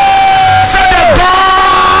 Say the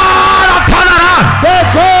God of turnaround. The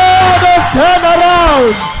God of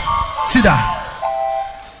turnaround. Sit down.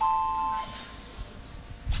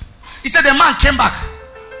 He said the man came back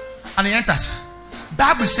and he entered.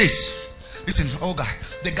 Bible says, listen, oh God,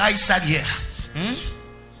 the guy sat here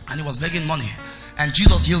and he was begging money, and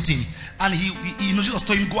Jesus healed him. And he Jesus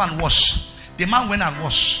told him, go and wash. The man went and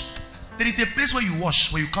washed. There is a place where you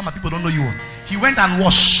wash, where you come and people don't know you. He went and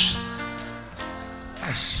washed.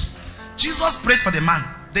 Jesus prayed for the man.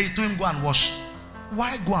 They told him, go and wash.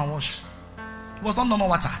 Why go and wash? It was not normal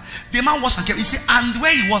water. The man washed and came. He said, and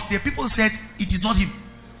where he was, the people said, it is not him.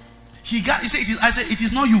 He said, I said, it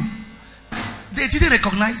is not you. They didn't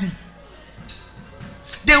recognize him.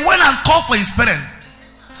 They went and called for his parents.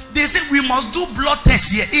 They said, we must do blood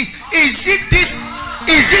test here. Is it this?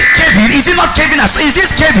 Is it Kevin? Is it not Kevin? Is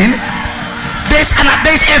this Kevin? There's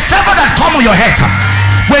a favor that come on your head.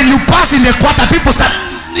 When you pass in the quarter, people start,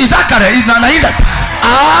 is that correct? Is that?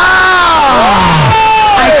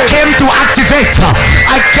 I came to activate.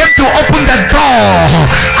 I came to open the door.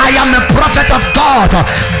 I am a prophet of God.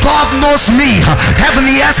 God knows me. Heaven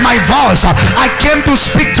hears my voice. I came to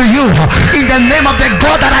speak to you in the name of the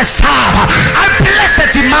God that I serve. I bless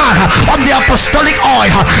the man on the apostolic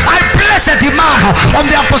oil. I bless the man on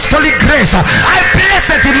the apostolic grace. I bless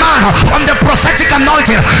the man on the prophetic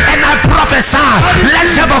anointing. And I prophesy, let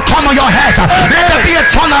favor come on your head. Let there be a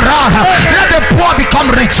turnaround. Let the poor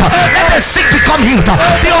become rich. Let the sick become healed.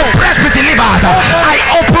 The oppressed be delivered. I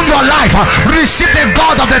open your life. Receive the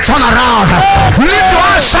God of the turnaround. Lift your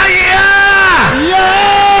hands, say yeah.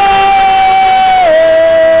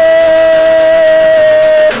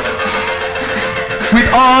 With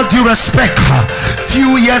all due respect,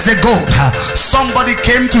 few years ago, somebody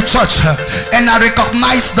came to church and I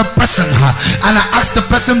recognized the person, and I asked the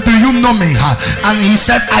person, do you know me? And he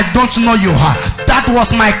said, I don't know you. That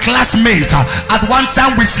was my classmate. At one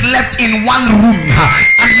time we slept in one room,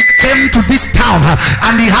 and he came to this town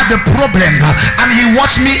and he had a problem, and he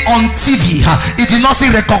watched me on TV. He did not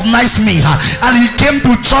recognize me, and he came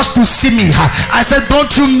to church to see me. I said,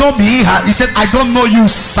 don't you know me? He said, I don't know you,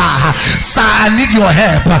 sir. Sir, I need your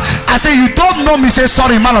help. I said, you don't know me? He said,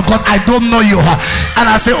 sorry, man of God, I don't know you. And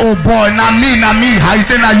I said, oh boy, na me. He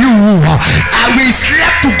said, na you. And we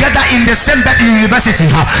slept together in the same bed in university.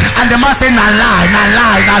 And the man said, na lie.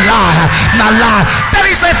 There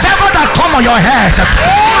is a favor that come on your head.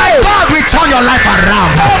 My God will turn your life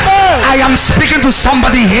around. I am speaking to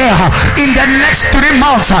somebody here. In the next 3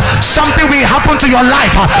 months, something will happen to your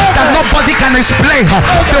life that nobody can explain.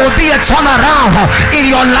 There will be a turnaround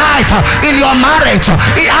in your life, in your marriage.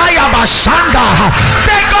 In Ayabashanda,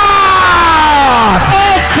 the God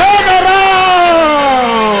of turnaround.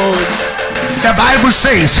 The Bible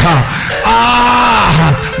says,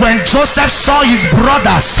 when Joseph saw his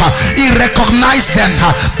brothers, he recognized them.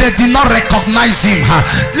 They did not recognize him.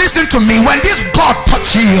 Listen to me. When this God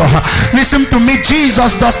touches you, listen to me.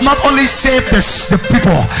 Jesus does not only save the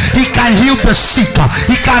people, he can heal the sick,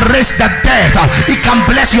 he can raise the dead, he can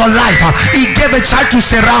bless your life. He gave a child to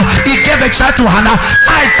Sarah, he gave a child to Hannah.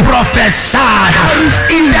 I prophesy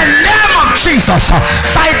in the name of Jesus,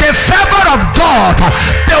 by the favor of God,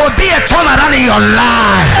 there will be a turnaround in your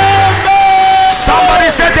life. Somebody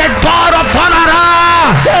said, the God of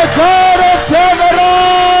turnaround. The God of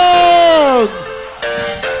turnaround.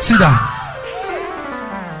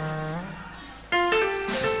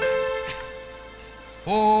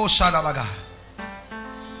 shadabaga.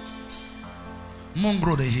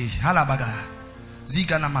 Mongro de he. Halabaga.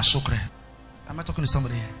 Zigana mashokre. Am I talking to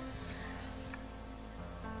somebody here?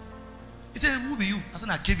 He said, who be you? I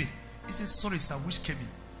said, Kevin. He said, sorry sir, which Kevin?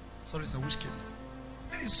 Sorry sir, which Kevin?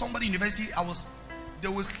 There is somebody in university, they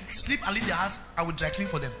will sleep and leave their house. I would dry clean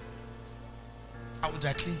for them. I would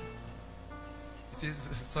dry clean. He says,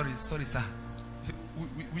 sorry sir.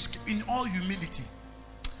 Which, in all humility,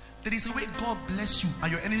 there is a way God bless you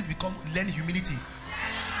and your enemies learn humility.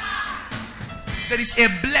 There is a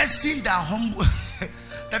blessing that humble.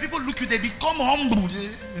 That people look you, they become humble.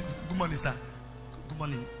 Good morning, sir. Good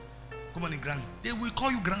morning. Good morning, grand. They will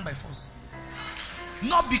call you grand by force.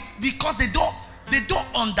 Not because they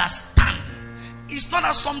don't understand. It's not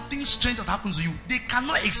that something strange has happened to you. They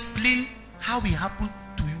cannot explain how it happened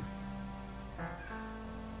to you.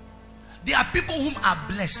 There are people whom are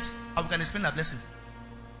blessed, and we can explain their blessing.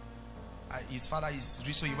 His father is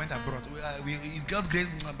rich, so he went abroad. It's God's grace,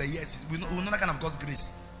 but yes, we know that kind of God's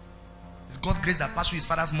grace. It's God's grace that passed through his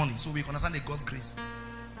father's money, so we can understand the God's grace.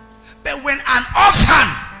 But when an orphan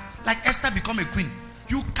like Esther become a queen,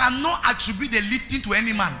 you cannot attribute the lifting to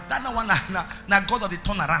any man. That's not one that God of the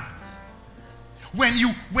turnaround. When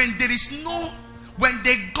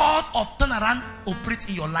the God of turnaround operates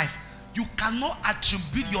in your life, you cannot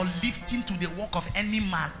attribute your lifting to the work of any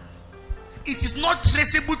man. It is not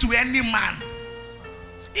traceable to any man.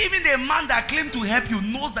 Even the man that claimed to help you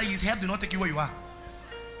knows that his help did not take you where you are.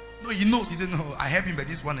 No, he knows. He said, no, I help him, but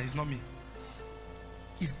this one is not me.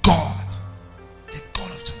 It's God. The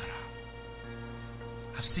God of turnaround.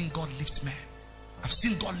 I've seen God lift men. I've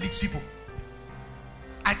seen God lift people.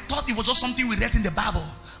 I thought it was just something we read in the Bible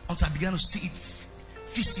until I began to see it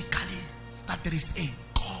physically, that there is a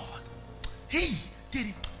God. Hey,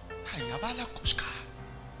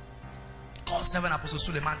 God servant Apostle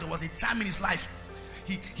Suleiman, there was a time in his life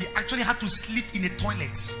he actually had to sleep in a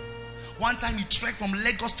toilet. One time he trekked from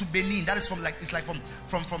Lagos to Benin. That is from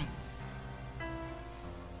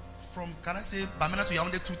can I say Bamena to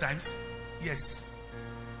Yaoundé 2 times? Yes.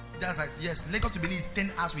 That's like, yes, Lagos to Benin is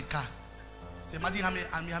 10 hours with car. So imagine how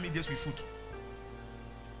many days with food.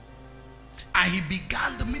 And he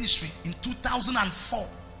began the ministry in 2004.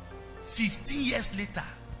 15 years later,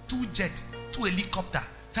 2 jets, 2 helicopters,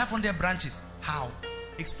 500 branches. How?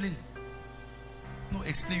 Explain. No,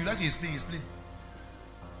 explain. You like to explain.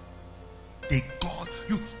 The God.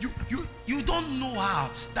 You don't know how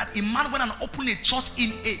that a man went and opened a church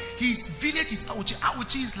in his village is Auchi.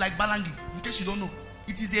 Auchi is like Balangi. In case you don't know,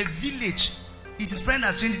 it is a village. It's his friend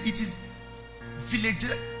has changed it. It is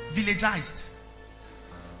villagized,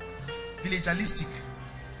 villagealistic.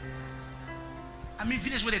 I mean,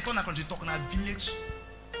 village where they turn a country talking about village.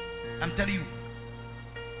 I'm telling you,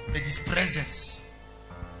 that his presence.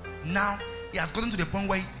 Now he has gotten to the point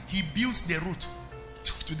where he builds the road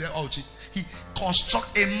to the Auchi.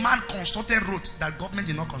 A man constructed road that government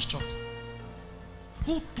did not construct.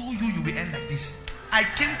 Who told you you will end like this? I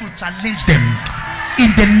came to challenge them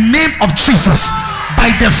in the name of Jesus.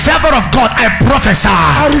 By the favor of God, I prophesy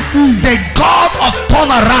the God of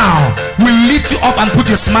turnaround will lift you up and put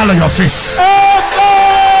a smile on your face.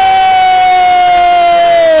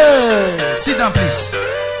 Sit down, please.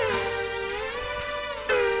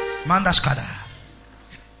 Mandashkada.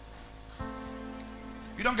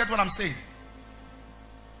 You don't get what I'm saying?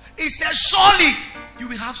 He says, surely you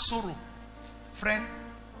will have sorrow. Friend,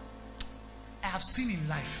 I have seen in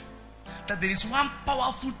life that there is one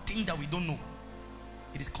powerful thing that we don't know.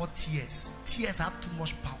 It is called tears. Tears have too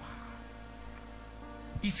much power.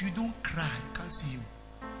 If you don't cry, I can't see you.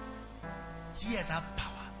 Tears have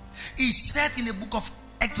power. He said in the book of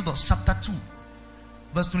Exodus chapter 2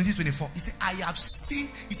 verse 23-24, he said, I have seen,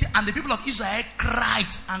 he said, and the people of Israel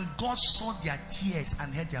cried, and God saw their tears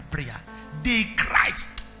and heard their prayer. They cried,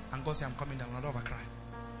 and God said, I'm coming down, I'll never cry.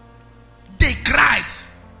 They cried.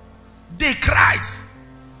 They cried.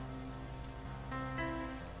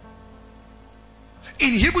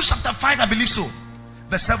 In Hebrews chapter 5, I believe so,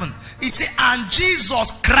 verse 7, he said, and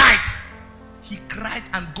Jesus cried. He cried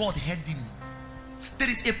and God heard him. There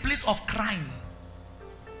is a place of crying.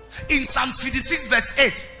 In Psalms 56 verse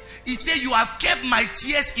 8, he said, you have kept my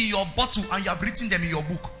tears in your bottle and you have written them in your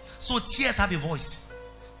book. So tears have a voice.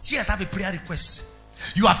 Tears have a prayer request.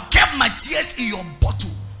 You have kept my tears in your bottle.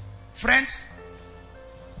 Friends,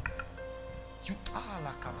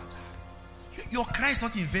 your cry is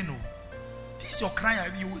not in vain. This is your cry.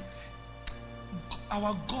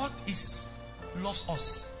 Our God loves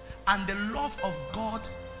us, and the love of God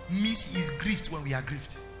means he is grieved when we are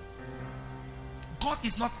grieved. God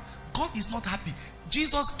is not happy.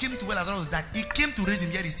 Jesus came to where Lazarus died. He came to raise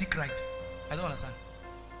him, yet he still cried. I don't understand.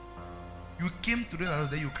 You came to the house,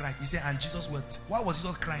 then you cried. He said, and Jesus wept. Why was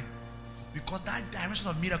Jesus crying? Because that dimension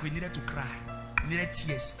of miracle, he needed to cry. He needed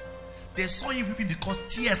tears. They saw him weeping because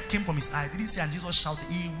tears came from his eye. Didn't say, and Jesus shouted.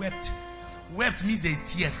 He wept. Wept means there is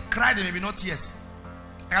tears. Cry, there may be no tears.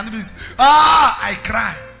 And it means, I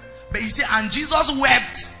cry. But he said, and Jesus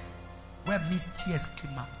wept. Wept means tears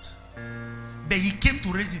came out. But he came to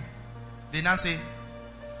raise him. They now say,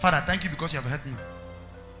 Father, thank you because you have heard me.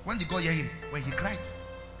 When did God hear him? When he cried.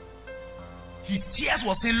 His tears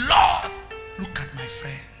was saying, Lord, look at my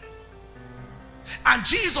friend. And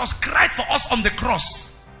Jesus cried for us on the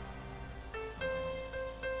cross.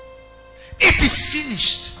 It is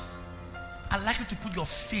finished. I'd like you to put your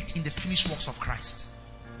faith in the finished works of Christ.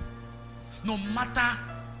 No matter,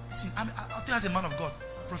 listen, I'll tell you as a man of God,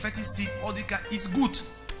 prophetic seed, all the kind, it's good.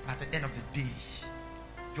 At the end of the day,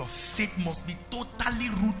 your faith must be totally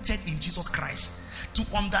rooted in Jesus Christ.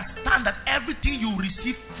 To understand that everything you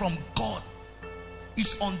receive from God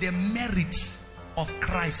is on the merit of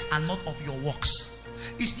Christ and not of your works.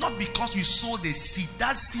 It's not because you sowed the seed.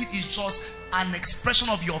 That seed is just an expression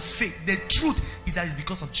of your faith. The truth is that it's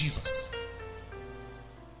because of Jesus.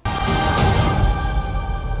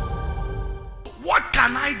 What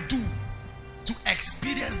can I do to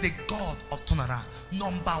experience the God of turnaround?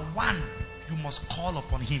 Number one, you must call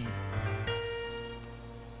upon him.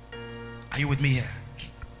 Are you with me here?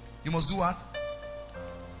 You must do what?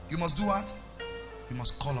 You must do what? You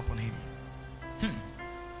must call upon him.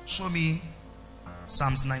 Show me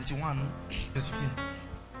Psalms 91 verse 16.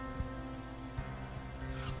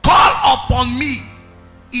 Call upon me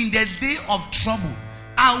in the day of trouble.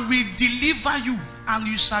 I will deliver you and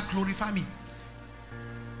you shall glorify me.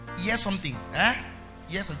 Hear something.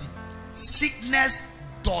 Hear something. Sickness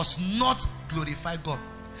does not glorify God.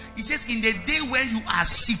 He says, in the day when you are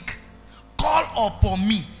sick, call upon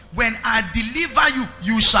me. When I deliver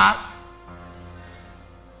you, you shall.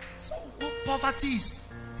 So poverty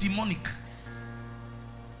is demonic.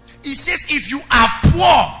 He says, if you are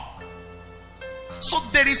poor, so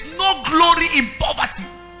there is no glory in poverty.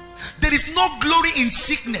 There is no glory in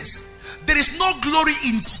sickness. There is no glory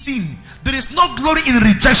in sin. There is no glory in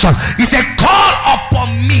rejection. He said, call upon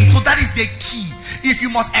me. So that is the key. If you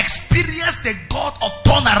must experience the God of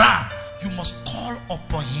turnaround, you must call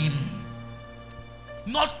upon him.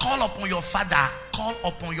 Not call upon your father. Call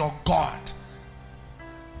upon your God.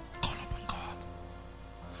 Call upon God.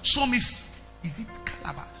 Show me, is it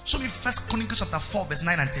Calabar? Show me 1 Chronicles chapter 4 verse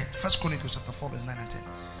 9 and 10. 1 Chronicles chapter 4 verse 9 and 10.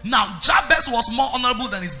 Now Jabez was more honorable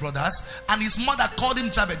than his brothers, and his mother called him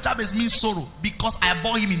Jabez. Jabez means sorrow, because I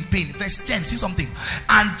bore him in pain. Verse 10, see something.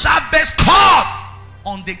 And Jabez called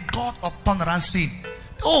on the God of turnaround, saying,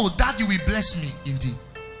 oh, that you will bless me indeed,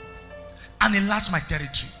 and enlarge my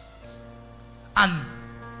territory, and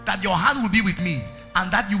that your hand will be with me,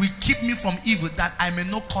 and that you will keep me from evil, that I may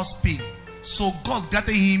not cause pain. So God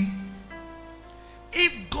granted him.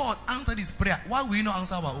 If God answered his prayer, why will he not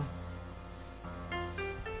answer our own?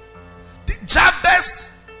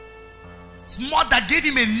 Jabez's mother gave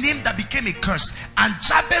him a name that became a curse, and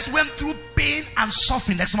Jabez went through pain and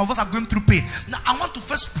suffering like some of us are going through pain. Now I want to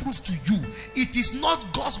first prove to you, it is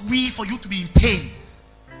not God's will for you to be in pain.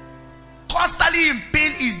 Constantly in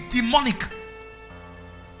pain is demonic.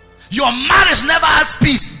 Your marriage never has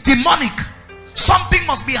peace. Demonic. Something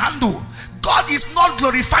must be handled. God is not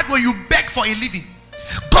glorified when you beg for a living.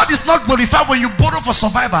 God is not glorified when you borrow for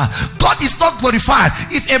survival. God is not glorified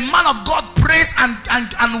if a man of God prays and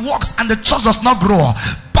walks and the church does not grow.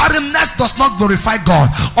 Barrenness does not glorify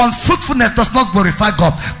God. Unfruitfulness does not glorify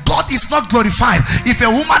God. God is not glorified if a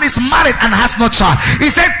woman is married and has no child. He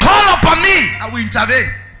said, call upon me, I will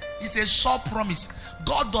intervene. It's a short promise.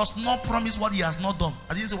 God does not promise what he has not done.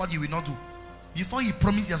 I didn't say what he will not do. Before he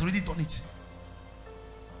promised, he has already done it.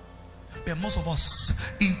 But most of us,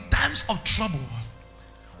 in times of trouble,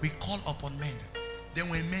 we call upon men. Then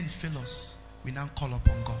when men fail us, we now call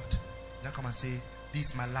upon God. Now come and say, this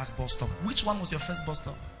is my last bus stop. Which one was your first bus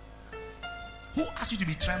stop? Who asked you to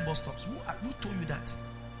be trying bus stops? Who told you that?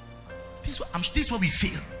 This is where we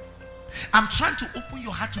fail. I'm trying to open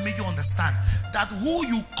your heart to make you understand that who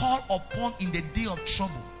you call upon in the day of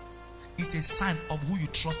trouble is a sign of who you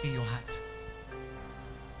trust in your heart.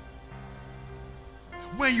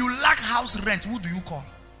 When you lack house rent, who do you call?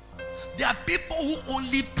 There are people who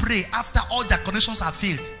only pray after all their connections have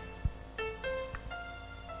failed.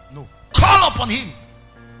 No. Call upon him.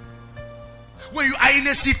 When you are in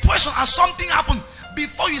a situation and something happened,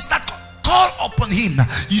 before you start, call upon him.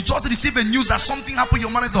 You just receive a news that something happened,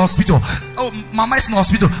 your mama is in the hospital. Oh, mama is in the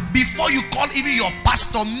hospital. Before you call even your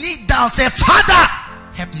pastor, kneel down, say, Father,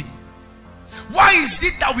 help me. Why is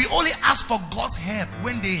it that we only ask for God's help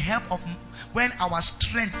when the help of when our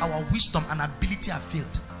strength, our wisdom, and ability have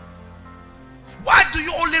failed? Why do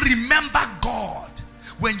you only remember God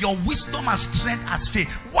when your wisdom and strength has failed?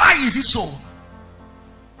 Why is it so?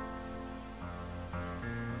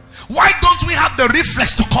 Why don't we have the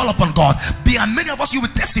reflex to call upon God? There are many of us, you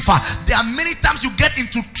will testify. There are many times you get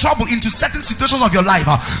into trouble, into certain situations of your life.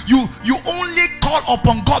 You only call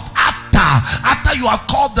upon God after you have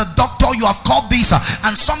called the doctor, you have called this,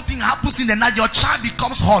 and something happens in the night. Your child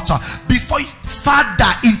becomes hot. Before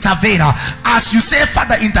Father intervene, as you say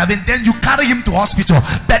Father intervene, then you carry him to hospital.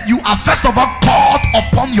 But you are first of all called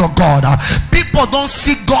upon your God. People don't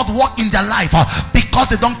see God work in their life because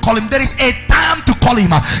they don't call him. There is a time to call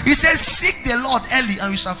him. He says, seek the Lord early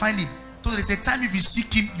and you shall find him. So there is a time, if you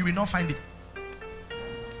seek him, you will not find him.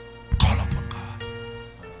 Call upon God.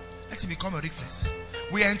 Let him become a reflex.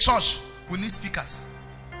 We are in church, we need speakers.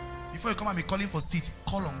 Before you come and be calling for seat,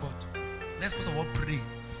 call on God. Let's first of all pray.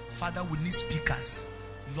 Father, we need speakers.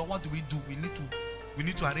 Lord, what do? We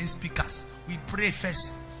need to arrange speakers. We pray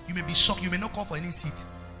first. You may be shocked, you may not call for any seat.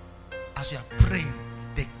 As you are praying,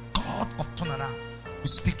 the God of turnaround will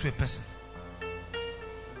speak to a person.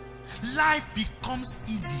 Life becomes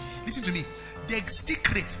easy. Listen to me. The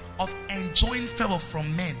secret of enjoying favor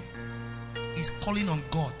from men is calling on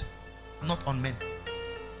God, not on men.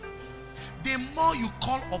 The more you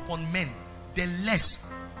call upon men, the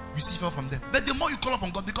less you see favor from them. But the more you call upon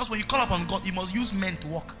God, because when you call upon God, you must use men to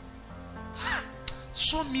work.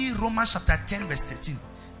 Show me Romans chapter 10 verse 13.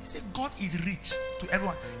 He said God is rich to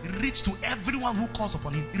everyone. Rich to everyone who calls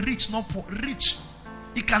upon him. Rich, not poor. Rich.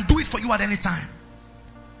 He can do it for you at any time.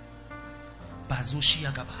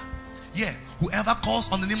 Yeah, whoever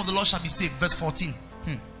calls on the name of the Lord shall be saved. Verse 14.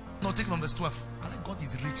 No, take it from verse 12. God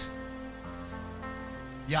is rich.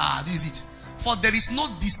 Yeah, this is it. For there is no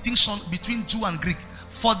distinction between Jew and Greek,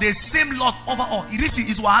 for the same Lord over all. This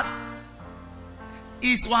is what?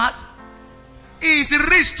 Is what? Is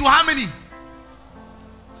rich to how many?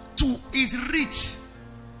 To is rich.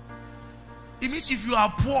 It means if you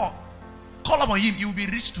are poor, call upon him, he will be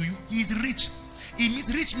rich to you. He is rich. It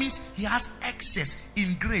means rich means he has excess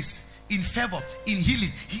in grace, in favor, in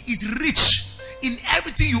healing. He is rich in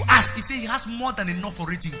everything you ask. He says he has more than enough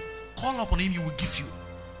for it. Call upon him, he will give you.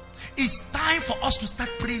 It's time for us to start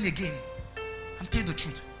praying again. I'm telling the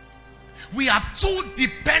truth. We are too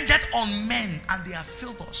dependent on men and they have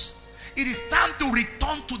failed us. It is time to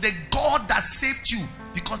return to the God that saved you,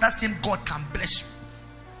 because that same God can bless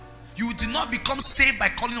you. You did not become saved by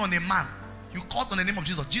calling on a man. You called on the name of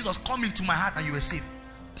Jesus. Jesus, come into my heart and you were saved.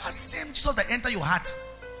 That same Jesus that entered your heart.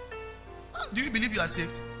 Do you believe you are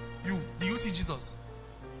saved? Do you see Jesus?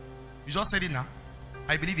 You just said it now.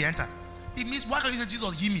 I believe he entered. It means, why can you say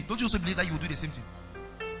Jesus heal me? Don't you also believe that you will do the same thing?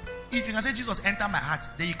 If you can say Jesus enter my heart,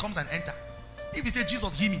 then he comes and enter. If you say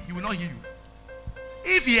Jesus heal me, he will not heal you.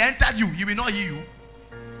 If he entered you, he will not heal you.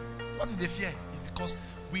 What is the fear? It's because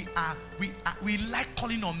we like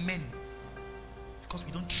calling on men, because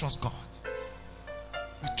we don't trust God.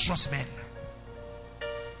 We trust men.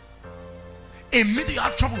 Immediately you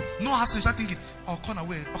have trouble, no hassle, you start thinking, oh, come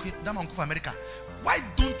away. Okay, that man go for America. Why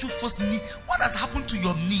don't you first need? What has happened to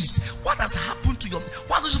your knees? What has happened to your?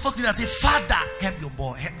 Why don't you first need to say, Father, help your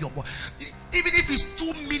boy, help your boy? Even if it's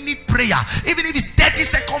 2-minute prayer, even if it's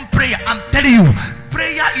 30-second prayer, I'm telling you,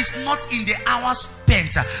 prayer is not in the hours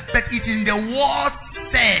spent, but it's in the word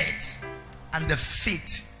said and the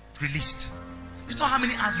faith released. It's not how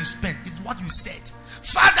many hours you spend, it's what you said.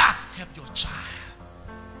 Father, help your child.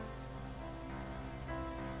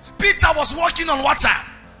 Peter was walking on water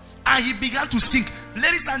and he began to sink.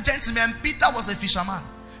 Ladies and gentlemen, Peter was a fisherman.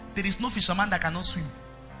 There is no fisherman that cannot swim,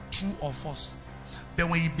 true or false. But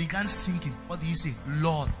when he began sinking, what did he say?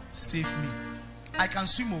 Lord, save me. I can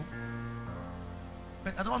swim,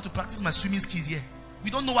 but I don't want to practice my swimming skills here.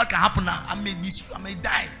 We don't know what can happen now. I may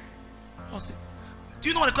die. Do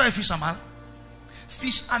you know what they call a fisherman?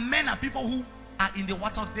 Fishermen are people who are in the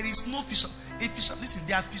water. There is no fisher. Listen,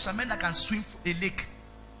 there are fishermen that can swim a lake.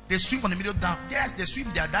 They swim from the middle down. Yes, they swim.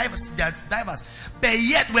 They are divers. But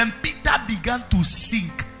yet, when Peter began to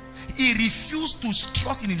sink, he refused to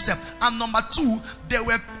trust in himself. And number two, there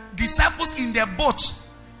were disciples in their boat.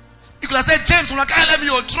 He could have said, James, let me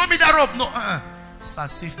throw me that rope. No, sir,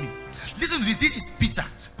 save me. Listen to this. This is Peter.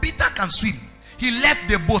 Peter can swim. He left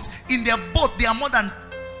the boat. In their boat, there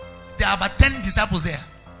are about 10 disciples there.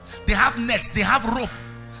 They have nets. They have rope.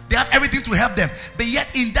 They have everything to help them. But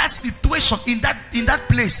yet in that situation, in that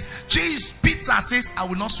place, Peter says, I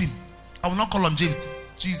will not swim. I will not call on James.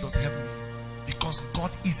 Jesus, help me. Because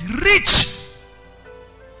God is rich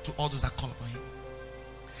to all those that call upon him.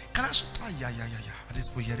 Can I show? At this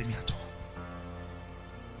point, hearing me at all.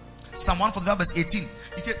 Psalm 145 verse 18.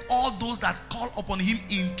 He said, all those that call upon him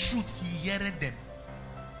in truth, he heareth them.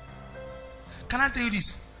 Can I tell you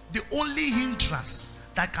this? The only hindrance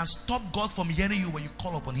that can stop God from hearing you when you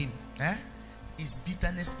call upon him is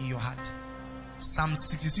bitterness in your heart. Psalm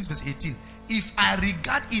 66 verse 18. If I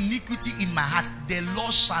regard iniquity in my heart, the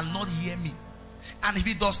Lord shall not hear me. And if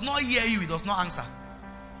he does not hear you, he does not answer.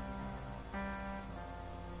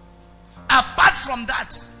 Apart from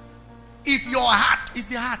that, if your heart is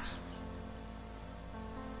the heart,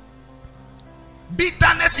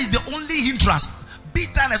 bitterness is the only hindrance.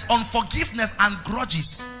 Bitterness, unforgiveness, and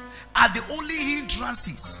grudges are the only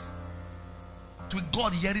hindrances to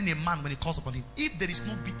God hearing a man when he calls upon him. If there is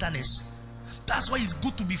no bitterness, that's why it's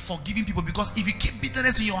good to be forgiving people, because if you keep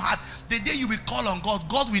bitterness in your heart, the day you will call on God,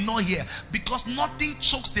 God will not hear, because nothing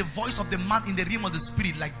chokes the voice of the man in the realm of the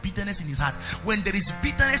spirit like bitterness in his heart. When there is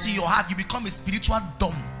bitterness in your heart, you become a spiritual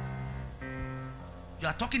dumb. You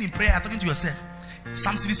are talking in prayer, you are talking to yourself.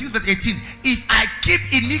 Psalm 66 verse 18. If I keep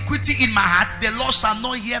iniquity in my heart, the Lord shall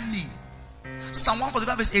not hear me. Psalm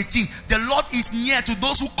 145 verse 18. The Lord is near to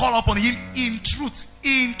those who call upon him in truth.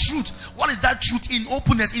 In truth. What is that truth? In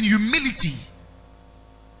openness, in humility,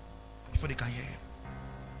 before they can hear him.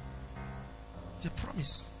 It's a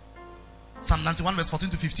promise. Psalm 91 verse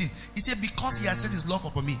 14 to 15. He said, because he has set his love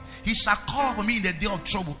upon me, he shall call upon me in the day of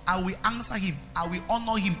trouble. I will answer him, I will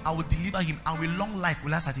honor him, I will deliver him, and with long life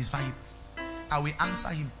will I satisfy him. I will answer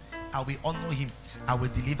him, I will honor him, I will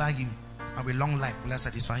deliver him, and with long life will I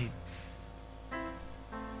satisfy him.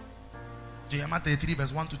 Jeremiah 33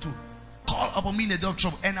 verse 1 to 2. Call upon me in the day of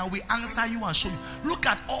trouble, and I will answer you and show you. Look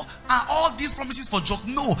at all these promises for joke.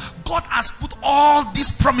 No, God has put all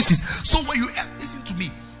these promises. So when you listen to me,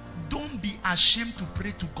 don't be ashamed to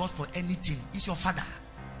pray to God for anything. He's your father.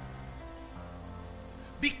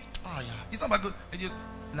 It's not about good.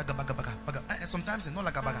 Sometimes it's not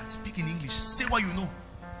lagabaga. Speak in English. Say what you know.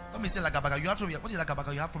 Don't say lagabaga. You have trouble. What is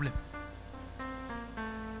lagabaga? You have problem.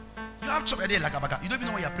 You have trouble. Lagabaga. You don't even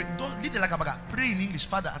know what you're praying. Don't leave the lagabaga. Pray in English.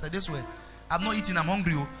 Father, as I did swear, I'm not eating. I'm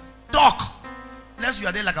hungry. Talk. Unless you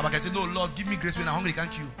are there lagabaga. Say, no, Lord, give me grace when I'm hungry.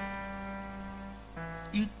 Can't you?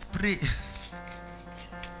 Eat, pray.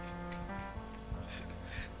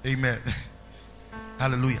 Amen.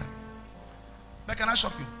 Hallelujah. But can I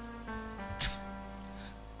shock you?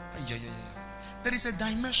 There is a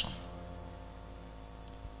dimension.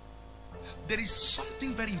 There is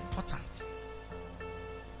something very important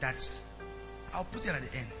that I'll put it at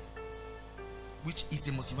the end, which is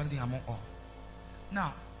the most important thing among all.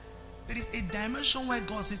 Now, there is a dimension where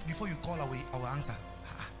God says, before you call away, I will answer.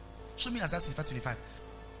 Show me Isaiah 25.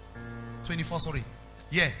 24, sorry.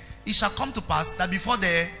 Yeah. It shall come to pass that before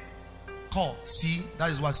they call, C, that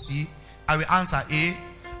is what C, I will answer A.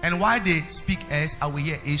 And while they speak S, I will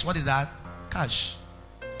hear H. What is that? Cash.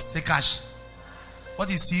 Say cash. What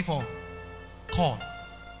is C for? Call.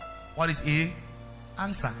 What is A?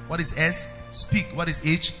 Answer. What is S? Speak. What is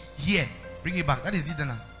H? Hear. Bring it back. That is it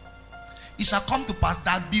now. It shall come to pass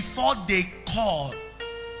that before they call,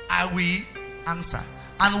 I will answer.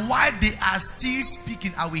 And while they are still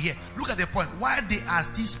speaking, I will hear. Look at the point. While they are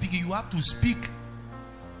still speaking, you have to speak.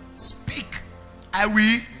 Speak. I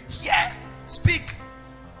will hear. Speak.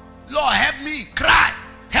 Lord, help me. Cry.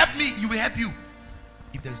 Help me. He will help you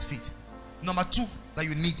if there is faith. Number 2 that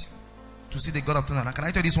you need to see the God of turnaround. Can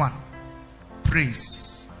I tell you this one?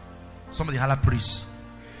 Praise. Somebody holler praise.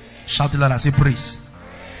 Shout it loud and say praise.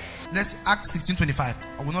 Let's Acts 16:25.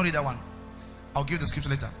 I will not read that one. I'll give the scripture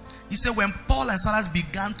later. He said, when Paul and Silas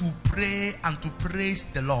began to pray and to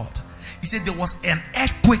praise the Lord, he said there was an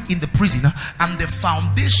earthquake in the prison, and the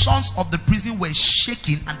foundations of the prison were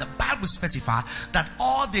shaking, and the Bible specifies that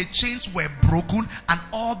all the chains were broken and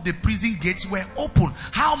all the prison gates were open.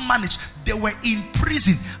 How managed? They were in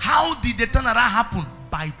prison. How did the turnaround happen?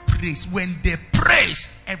 By praise. When they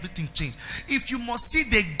praise, everything changed. If you must see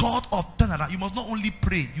the God of turnaround, you must not only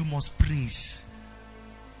pray, you must praise.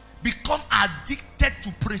 Become addicted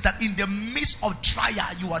to praise, that in the midst of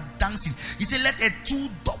trial you are dancing. He said, let a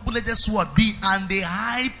two-double-edged sword be, and the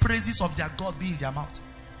high praises of their God be in their mouth.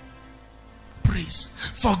 Praise.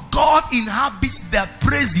 For God inhabits the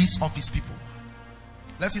praises of his people.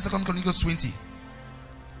 Let's see 2 Chronicles 20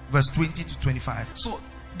 verse 20 to 25. So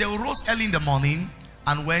they rose early in the morning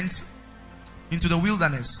and went into the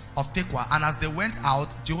wilderness of Tekoa, and as they went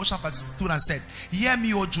out, Jehoshaphat stood and said, hear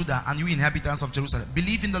me, O Judah, and you inhabitants of Jerusalem.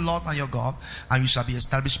 Believe in the Lord and your God, and you shall be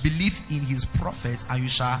established. Believe in his prophets, and you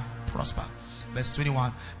shall prosper. Verse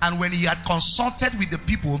 21. And when he had consulted with the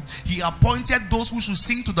people, he appointed those who should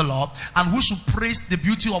sing to the Lord and who should praise the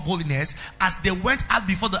beauty of holiness, as they went out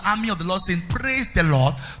before the army of the Lord, saying, praise the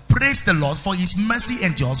Lord, for his mercy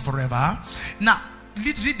endures forever. Now,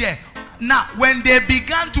 read there. Now, when they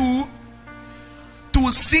began to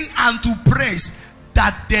sing and to praise,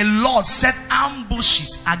 that the Lord set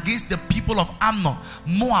ambushes against the people of Ammon,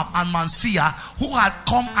 Moab, and Mount Seir, who had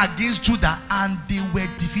come against Judah, and they were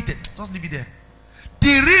defeated. Just leave it there.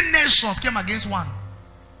 3 nations came against one.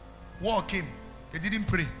 War came. They didn't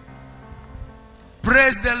pray.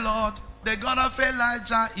 Praise the Lord. The God of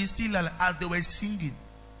Elijah is still alive. As they were singing,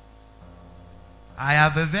 I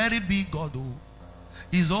have a very big God, oh.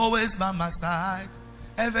 He's always by my side.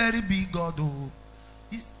 A very big God, oh.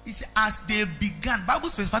 He said, as they began, Bible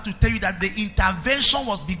specified to tell you that the intervention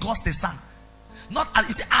was because they sang. Not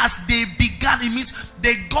as, as they began, it means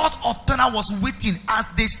the God of thunder was waiting. As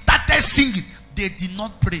they started singing, they did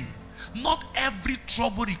not pray. Not every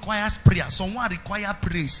trouble requires prayer. Someone requires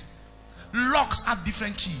praise. Locks have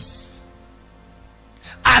different keys.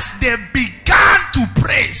 As they began to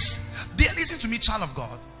praise, they listen to me, child of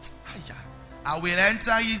God. I will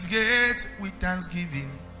enter his gate with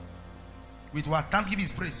thanksgiving. With what? Thanksgiving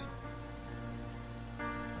is praise.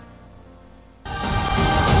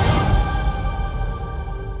 I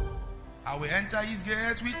will enter his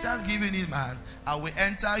gate with thanksgiving in man. I will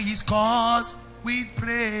enter his cause with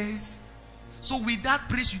praise. So with that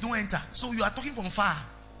praise, you don't enter. So you are talking from far.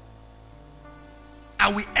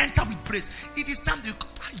 I will enter with praise. It is time to,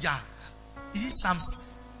 it is Psalms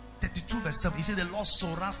 32 verse 7. He said, the Lord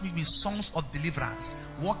surrounds me with songs of deliverance.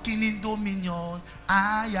 Walking in dominion.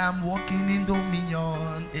 I am walking in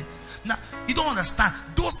dominion. Now, you don't understand.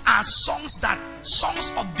 Those are songs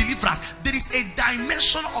of deliverance. There is a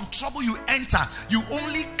dimension of trouble you enter. You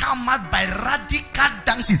only come out by radical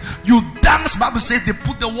dancing. You dance, Bible says, they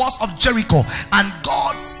put the walls of Jericho. And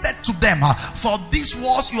God said to them, for these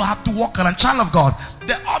walls you have to walk around. Child of God,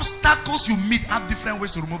 the obstacles you meet have different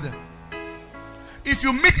ways to remove them. If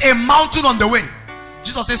you meet a mountain on the way,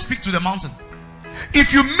 Jesus says, speak to the mountain.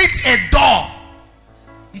 If you meet a door,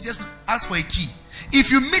 he says, ask for a key.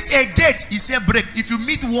 If you meet a gate, he said, break. If you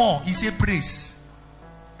meet wall, he said, praise.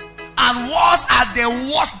 And walls are the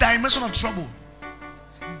worst dimension of trouble.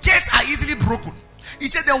 Gates are easily broken. He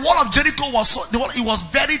said the wall of Jericho was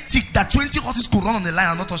very thick that 20 horses could run on the line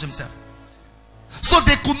and not touch himself. So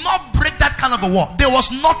they could not break that kind of a wall. There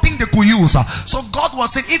was nothing they could use. So God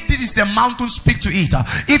was saying, if this is a mountain, speak to it.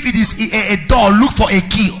 If it is a door, look for a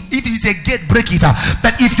key. If it is a gate, break it.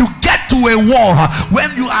 But if you get to a wall,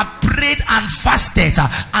 when you have prayed and fasted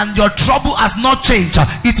and your trouble has not changed,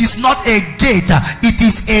 it is not a gate, it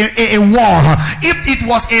is a wall. If it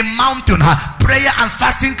was a mountain, prayer and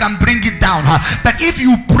fasting can bring it down. But if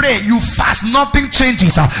you pray, you fast, nothing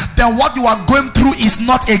changes, then what you are going through is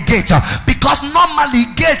not a gate. Because normally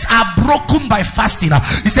gates are broken by fasting.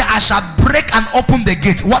 He said, I shall break and open the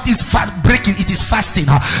gate. What is breaking? It is fasting.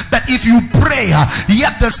 But if you pray,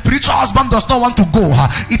 yet the spiritual husband does not want to go,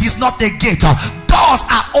 it is not a gate. Doors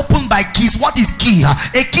are opened by keys. What is key?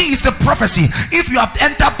 A key is the prophecy. If you have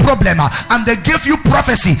entered problem and they give you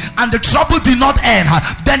prophecy and the trouble did not end,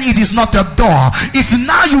 then it is not a door. If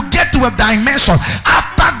now you get to a dimension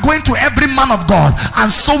after going to every man of God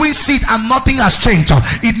and sowing seed and nothing has changed,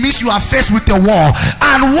 it means you are faced with a wall,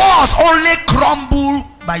 and walls only crumble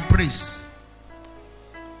by praise.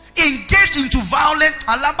 Engage into violent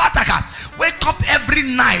alabataka. Wake up every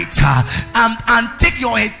night and take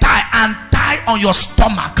your head tie and tie on your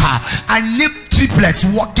stomach and nip triplets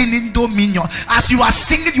walking in dominion. As you are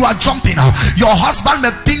singing, you are jumping. Your husband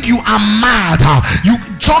may think you are mad. You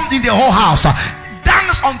jumped in the whole house.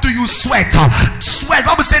 Dance until you sweat. Sweat.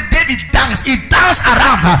 Bible said David danced. He danced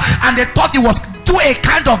around and they thought he was do a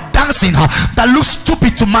kind of dancing that looks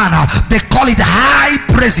stupid to man. They call it high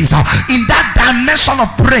praises. In that dimension of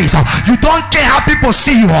praise, you don't care how people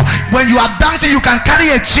see you. When you are dancing, you can carry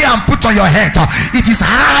a chair and put on your head. It is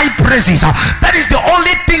high praises. That is the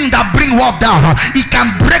only thing that brings wealth down. It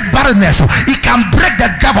can break barrenness. It can break the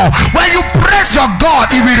devil. When you praise your God,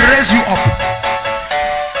 it will raise you up.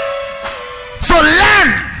 So learn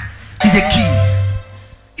is a key.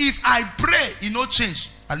 If I pray, it no change,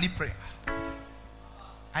 I leave prayer.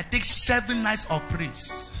 I take 7 nights of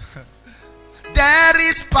praise. There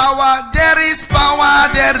is power, there is power,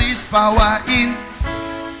 there is power in.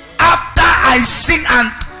 After I sing and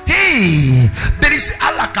hey, there is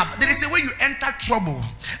a way you enter trouble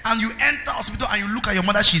and you enter hospital and you look at your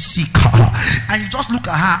mother, she's sick, and you just look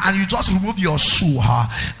at her and you just remove your shoe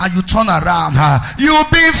and you turn around her. You've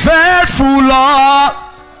been faithful, Lord.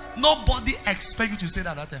 Nobody expect you to say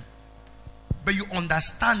that at that time. but you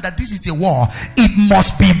understand that this is a war, it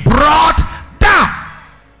must be brought down.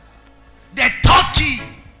 The third key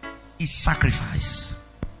is sacrifice.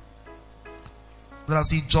 Let us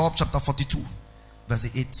see Job chapter 42,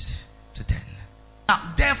 verse 8 to 10.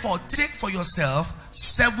 Now, therefore, take for yourself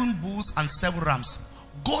 7 bulls and 7 rams.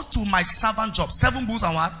 Go to my servant Job, 7 bulls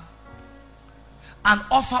and what? And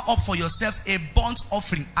offer up for yourselves a burnt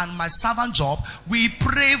offering. And my servant Job will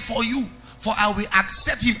pray for you, for I will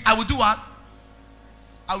accept him. I will do what?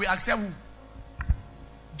 I will accept who?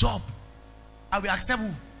 Job. I will accept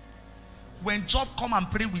who? When Job come and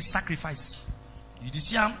pray with sacrifice. You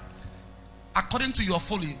see him? According to your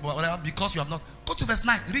folly, whatever, because you have not. Go to verse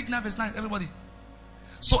 9. Read now verse 9, everybody.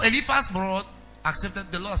 So Eliphaz brought,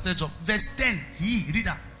 accepted, the Lord accepted Job. Verse 10, read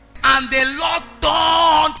that. And the Lord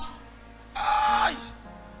turned,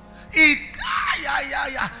 he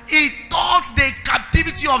turned the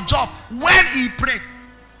captivity of Job when he prayed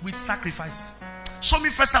with sacrifice. Show me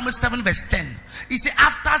 1 Samuel 7 verse 10. He said,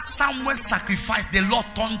 after Samuel sacrificed, the Lord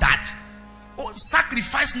turned that. Oh,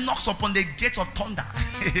 sacrifice knocks upon the gates of thunder.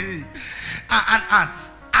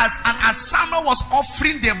 As Samuel was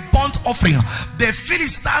offering the burnt offering, the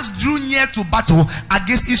Philistines drew near to battle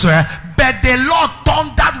against Israel, but the Lord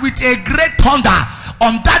turned that with a great thunder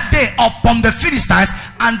on that day upon the Philistines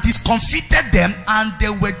and discomfited them, and they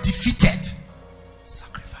were defeated.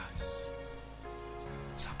 Sacrifice.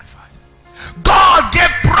 Sacrifice. God gave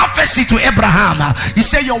prophecy to Abraham. He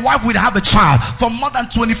said your wife will have a child. For more than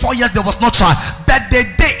 24 years there was no child, but the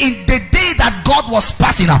day that God was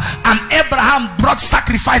passing, and Abraham brought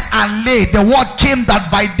sacrifice and laid, the word came that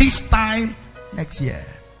by this time next year,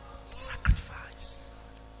 sacrifice.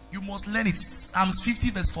 You must learn it. Psalms 50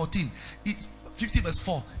 verse 14. It's 50 verse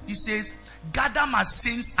 4. It says, gather my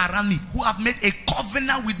saints around me who have made a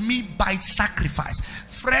covenant with me by sacrifice.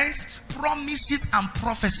 Friends, promises and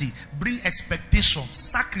prophecy bring expectation.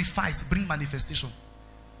 Sacrifice bring manifestation.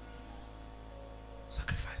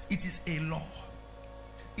 Sacrifice. It is a law.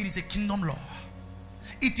 It is a kingdom law.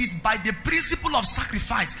 It is by the principle of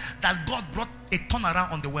sacrifice that God brought a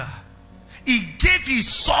turnaround on the world. He gave his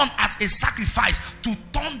son as a sacrifice to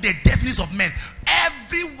turn the destinies of men.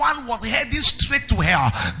 Everyone was heading straight to hell,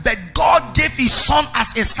 but God gave his son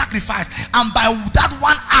as a sacrifice, and by that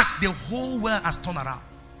one act the whole world has turned around.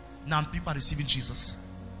 Now people are receiving Jesus.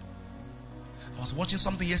 I was watching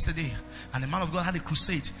something yesterday, and the man of God had a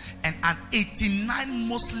crusade, and 89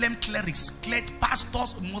 Muslim clerics,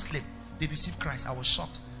 pastors, Muslim, they received Christ. I was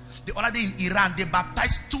shocked. The other day in Iran, they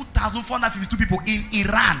baptized 2,452 people in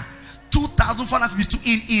Iran. 2,452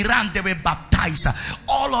 in Iran, they were baptized.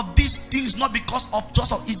 All of these things not because of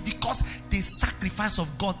Joseph, it's because the sacrifice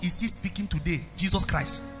of God is still speaking today. Jesus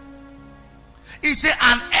Christ. He said,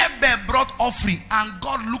 and Abel brought offering, and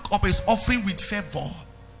God looked up his offering with favor.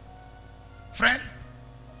 Friend,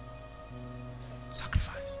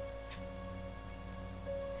 sacrifice.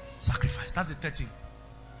 Sacrifice. That's the 13.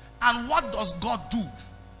 And what does God do?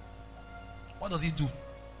 What does he do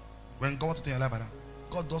when God wants to turn your life around?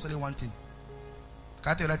 God does only one thing.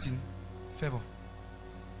 Can I tell you that thing? Favor.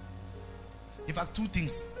 In fact, 2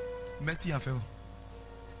 things: mercy and favor.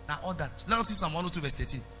 Now, all that. Let us see Psalm 102 verse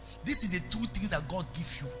 13. This is the 2 things that God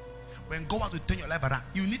gives you when God wants to turn your life around.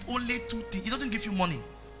 You need only 2 things. He doesn't give you money.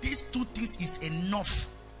 These 2 things is enough.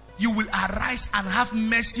 You will arise and have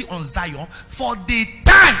mercy on Zion, for the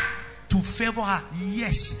time to favor her.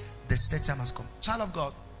 Yes, the set time has come. Child of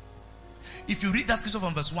God, if you read that scripture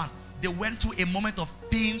from verse 1, they went through a moment of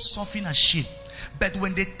pain, suffering, and shame. But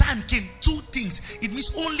when the time came, 2 things. It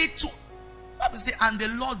means only 2. Bible says, and the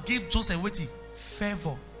Lord gave Joseph waiting,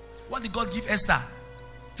 favor. What did God give Esther?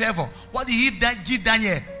 Favor. What did he give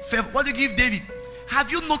Daniel? Favor. What did he give David?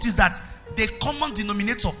 Have you noticed that the common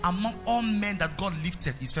denominator among all men that God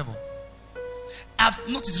lifted is favor? I've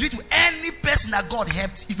noticed, read to any person that God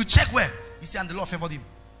helped, if you check where, you see, and the Lord favored him.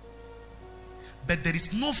 But there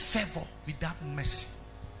is no favor without mercy.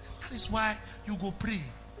 That is why you go pray.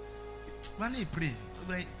 When you pray,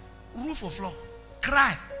 roof or floor,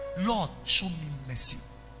 cry, Lord, show me mercy.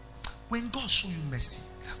 When God show you mercy,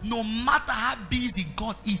 no matter how busy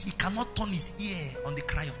God is, he cannot turn his ear on the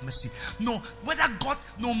cry of mercy. No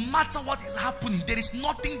matter what is happening, there is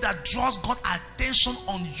nothing that draws God's attention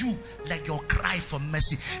on you like your cry for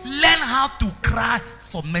mercy. Learn how to cry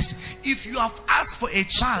for mercy. If you have asked for a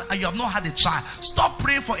child and you have not had a child, stop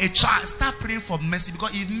praying for a child. Start praying for mercy,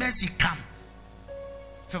 because if mercy comes,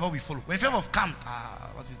 favor will follow. When favor comes,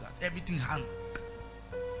 what is that? Everything hand.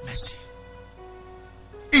 Mercy.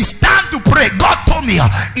 It's time to pray. God told me.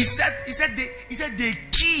 He said the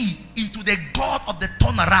key into the God of the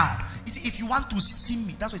turnaround. He said, if you want to see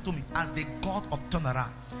me, that's what he told me, as the God of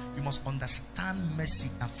turnaround, You must understand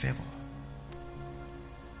mercy and favor.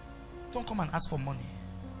 Don't come and ask for money.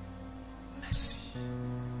 Mercy.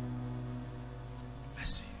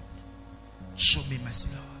 Mercy. Show me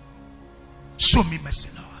mercy, Lord. Show me mercy,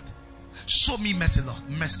 Lord. Show me mercy, Lord.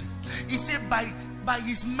 Mercy. He said, by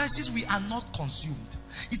his mercies we are not consumed.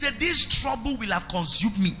 He said, this trouble will have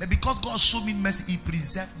consumed me, but because God showed me mercy, he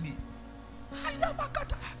preserved me.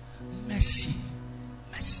 Mercy.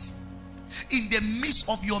 Mercy. In the midst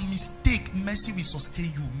of your mistake, mercy will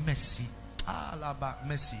sustain you. Mercy.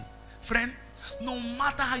 Mercy. Friend, no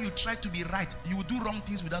matter how you try to be right, you will do wrong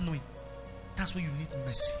things without knowing. That's why you need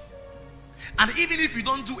mercy. And even if you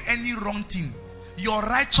don't do any wrong thing, your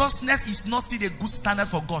righteousness is not still a good standard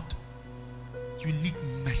for God. You need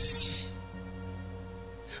mercy.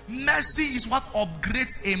 Mercy is what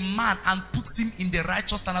upgrades a man and puts him in the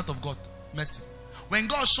righteous standard of God. Mercy. When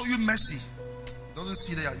God shows you mercy, doesn't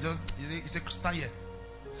see that it's a Christian here.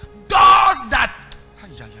 Does that.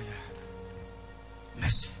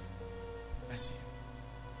 Mercy. Mercy.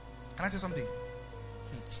 Can I tell you something?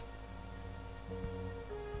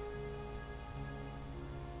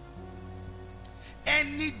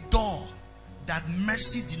 Any door that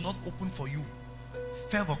mercy did not open for you,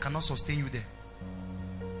 favor cannot sustain you there.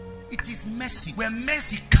 It is mercy. When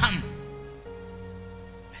mercy comes,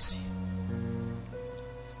 mercy.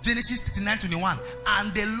 Genesis 39:21.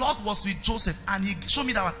 And the Lord was with Joseph, and he showed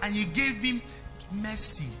me that one, and he gave him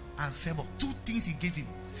mercy and favor. Two things he gave him.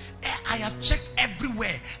 I have checked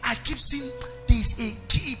everywhere. I keep seeing there is a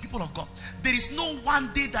key, people of God. There is no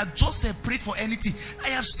one day that Joseph prayed for anything. I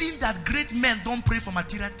have seen that great men don't pray for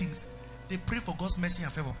material things. They pray for God's mercy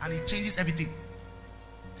and favor, and it changes everything.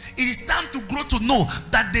 It is time to grow to know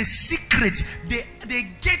that the secret, the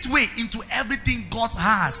gateway into everything God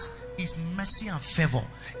has is mercy and favor.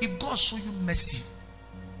 If God show you mercy,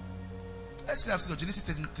 let's read Genesis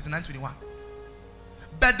 39:21.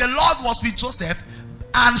 But the Lord was with Joseph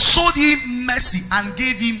and showed him mercy and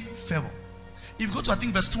gave him favor. If you go to, I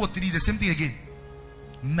think, verse 2 or 3, it's the same thing again.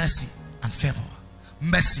 Mercy and favor.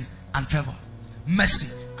 Mercy and favor.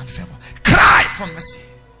 Mercy and favor. Cry for mercy.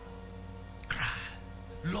 Cry.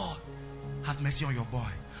 Lord, have mercy on your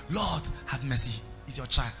boy. Lord, have mercy. Is your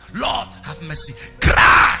child. Lord, have mercy.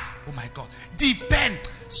 Cry. Oh my God. Depend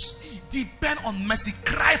on mercy.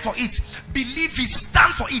 Cry for it. Believe it.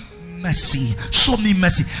 Stand for it. Mercy. Show me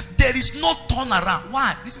mercy. There is no turn around.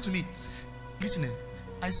 Why? Listen to me. Listen.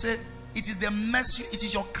 I said, it is the mercy, it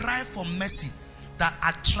is your cry for mercy that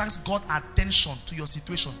attracts God's attention to your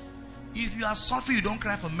situation. If you are suffering, you don't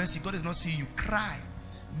cry for mercy, God is not seeing you. Cry.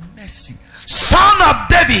 Mercy. Son of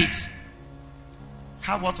David,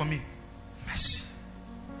 have what on me? Mercy.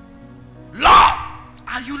 Lord,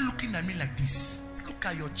 are you looking at me like this? Look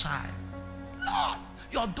at your child. Lord,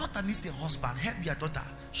 your daughter needs a husband. Help your daughter.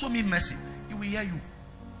 Show me mercy. He will hear you.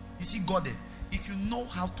 You see God there. If you know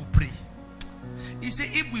how to pray, he said,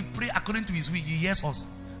 if we pray according to his will, he hears us.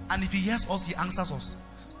 And if he hears us, he answers us.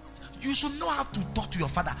 You should know how to talk to your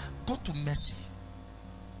father. Go to mercy.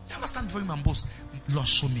 Never stand before him and boast. Lord,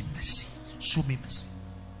 show me mercy. Show me mercy.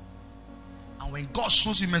 And when God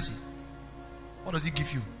shows you mercy, what does he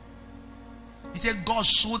give you? He said God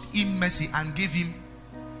showed him mercy and gave him.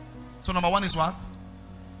 So number one is what?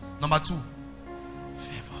 Number two,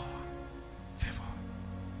 favor. Favor.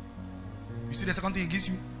 You see the second thing he gives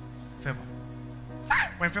you? Favor.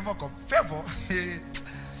 When favor comes,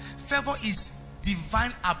 favor is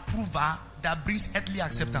divine approval that brings earthly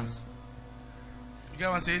acceptance. You get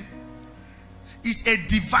what I'm saying? It's a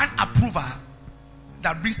divine approval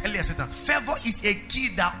that brings earthly acceptance. Favor is a key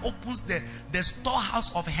that opens the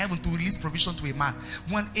storehouse of heaven to release provision to a man.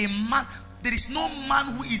 When a man, there is no man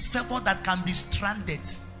who is favored that can be stranded.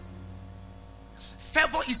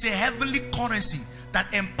 Favor is a heavenly currency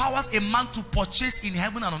that empowers a man to purchase in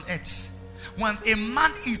heaven and on earth. When a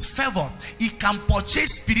man is favored, he can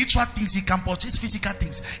purchase spiritual things, he can purchase physical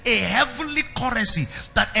things. A heavenly currency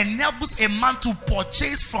that enables a man to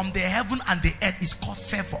purchase from the heaven and the earth is called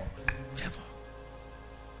favor. Favor.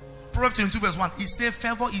 Proverbs 22 verse 1, he says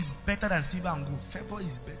favor is better than silver and gold. Favor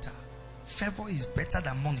is better. Favor is better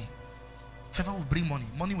than money. Favor will bring money.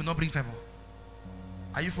 Money will not bring favor.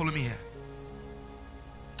 Are you following me here?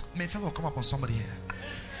 May favor come upon somebody here.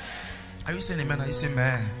 Are you saying amen? Are you saying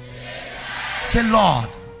amen? Say, Lord,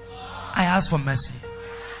 I ask for mercy.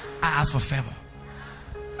 I ask for favor.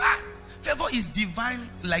 Favor is divine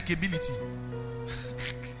likability.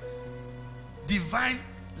 Divine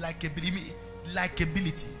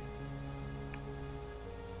likability.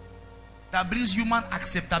 That brings human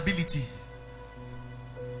acceptability.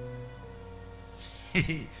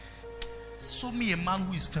 Show me a man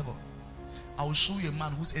who is favored. I will show you a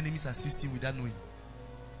man whose enemies assist him without knowing.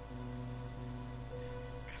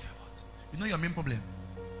 Get favored. You know your main problem?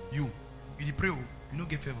 You pray, you don't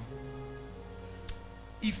get favor.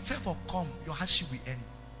 If favor come, your hardship will end.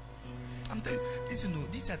 I'm telling you, listen, no,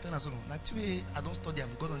 this I tell us, like today I don't study,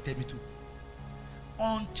 God don't tell me to.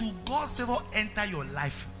 Until God's favor enter your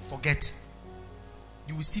life, forget.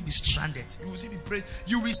 You will still be stranded. You will still be praying.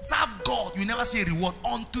 You will serve God. You never see a reward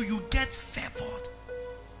until you get favored.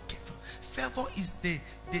 Favor is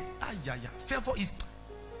favor is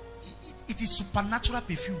it is supernatural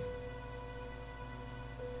perfume.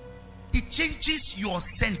 It changes your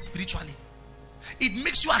sense spiritually. It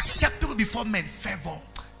makes you acceptable before men. Favor.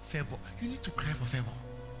 You need to cry for favor.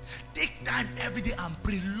 Take time every day and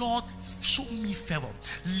pray, Lord, show me favor.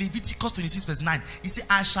 Leviticus 26 verse 9. He said,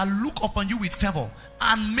 I shall look upon you with favor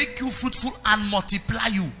and make you fruitful and multiply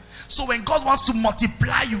you. So when God wants to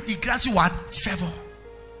multiply you, he grants you what? Favor.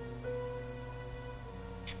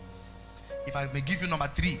 If I may give you number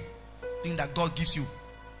 3 thing that God gives you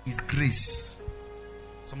is grace.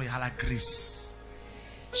 Somebody holler grace.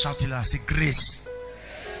 Shout it out, say grace.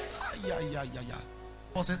 Yeah.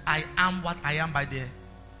 Paul said, I am what I am by there.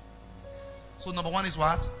 So number 1 is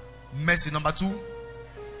what? Mercy. Number 2,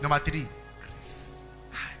 number 3, grace.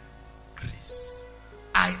 Grace.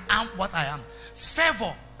 I am what I am.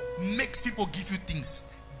 Favor makes people give you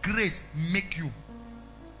things. Grace make you.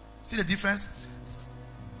 See the difference?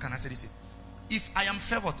 Can I say this? If I am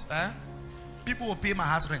favored, people will pay my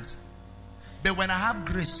house rent. But when I have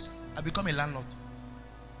grace, I become a landlord.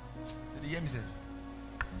 Did you hear me say?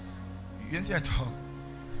 You enter at all.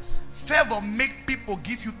 Favor make people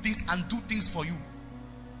give you things and do things for you.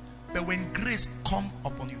 But when grace come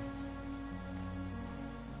upon you,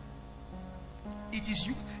 it is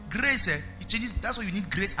you. Grace, it changes. That's why you need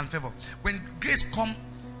grace and favor. When grace come,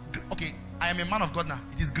 okay, I am a man of God now.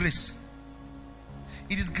 It is grace.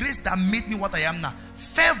 It is grace that made me what I am now.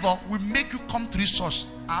 Favor will make you come to this church.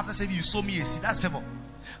 After saying you sow me a seed, that's favor.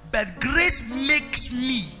 But grace makes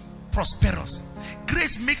me prosperous.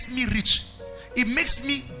 Grace makes me rich. It makes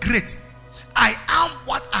me great. I am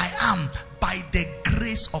what I am by the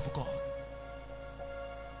grace of God.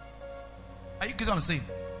 Are you getting what I'm saying?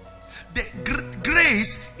 The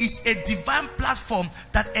grace is a divine platform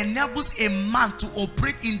that enables a man to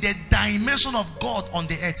operate in the dimension of God on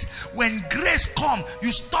the earth. When grace comes,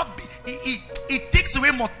 you stop. It takes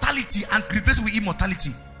away mortality and replaces it with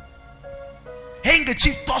immortality.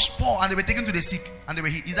 Handkerchief touched Paul and they were taken to the sick and they were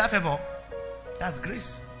healed. Is that favor? That's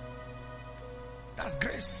grace. That's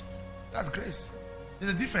grace. That's grace.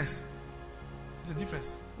 There's a difference. There's a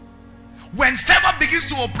difference. When favor begins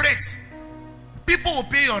to operate, people will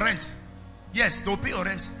pay your rent. Yes, they will pay your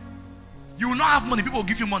rent. You will not have money. People will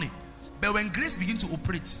give you money. But when grace begins to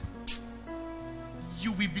operate,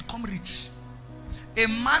 you will become rich. A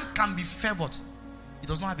man can be favored. He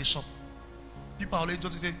does not have a shop. People always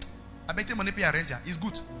just say, I bet you money pay a rent. It's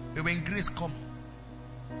good. But when grace comes,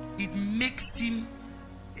 it makes him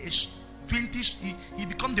he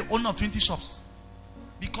becomes the owner of 20 shops.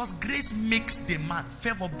 Because grace makes the man.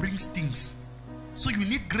 Favor brings things. So you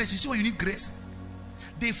need grace. You see why you need grace?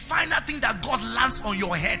 The final thing that God lands on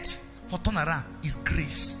your head for turnaround is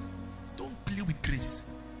grace. Don't play with grace.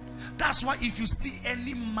 That's why if you see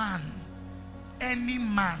any man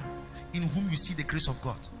in whom you see the grace of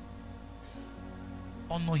God,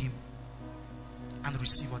 honor him and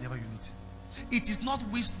receive whatever you need. It is not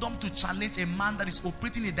wisdom to challenge a man that is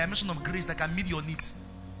operating a dimension of grace that can meet your needs.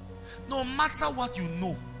 No matter what you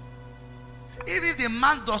know, even if the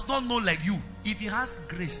man does not know like you, if he has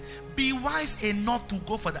grace, be wise enough to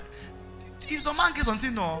go for that. If some man gets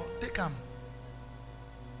something, no, take him.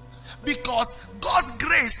 Because God's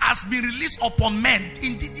grace has been released upon men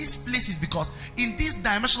in these places. Because in this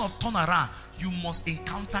dimension of turnaround, you must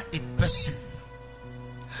encounter a person.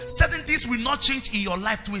 Certain things will not change in your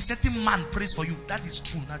life to a certain man prays for you. That is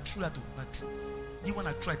true. Not true. Not true. You want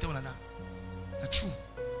to try? Tell you not true.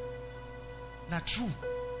 Not true.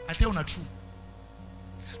 I tell you not true.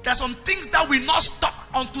 There are some things that will not stop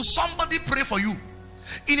until somebody pray for you.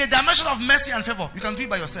 In a dimension of mercy and favor, you can do it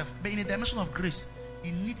by yourself. But in a dimension of grace,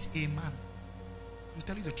 it needs a man. I'm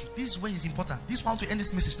telling you the truth. This is where it's important. This one to end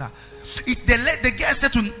this message now. It's the girl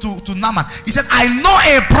said to Naaman. He said, I know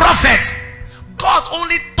a prophet. God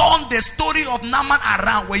only turned the story of Naaman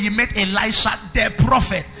around when he met Elisha, the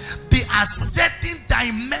prophet. There are certain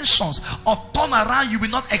dimensions of turnaround you will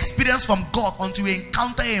not experience from God until you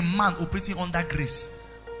encounter a man operating under grace.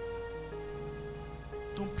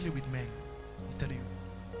 Don't play with men. I'm telling you.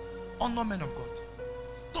 Honor men of God.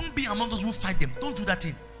 Don't be among those who fight them. Don't do that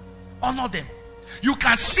thing. Honor them. You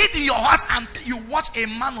can sit in your house and you watch a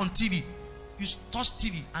man on TV. you touch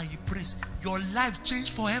TV and you praise, your life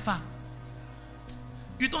changed forever.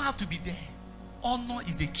 You don't have to be there. Honor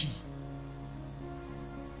is the key.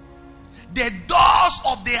 The doors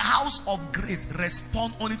of the house of grace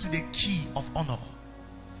respond only to the key of honor.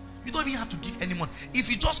 You don't even have to give anyone. If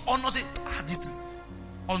you just honor, say, this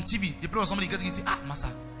on TV, they pray for somebody, you say, Master,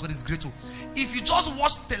 God is great too. If you just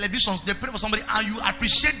watch televisions, they pray for somebody and you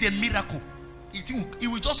appreciate the miracle, it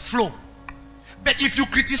will just flow. But if you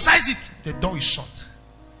criticize it, the door is shut.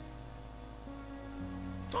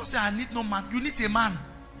 Don't say, I need no man. You need a man.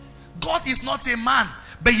 God is not a man,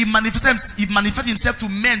 but he manifests himself to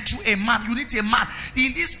men through a man. You need a man.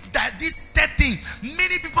 In this third thing,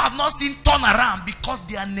 many people have not seen turn around because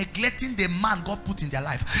they are neglecting the man God put in their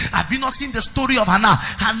life. Have you not seen the story of Hannah?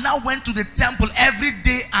 Hannah went to the temple every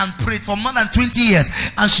day and prayed for more than 20 years,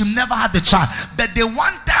 and she never had a child. But the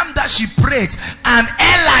one time that she prayed and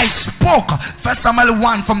Eli spoke, 1 Samuel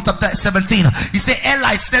 1 from chapter 17, he said,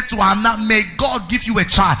 Eli said to Hannah, may God give you a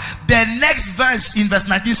child. The next verse in verse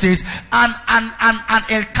 19 says, and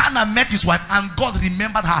Elkanah met his wife, and God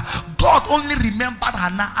remembered her. God only remembered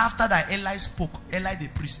Hannah after that Eli spoke. Eli the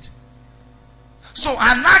priest. So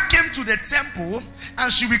Hannah came to the temple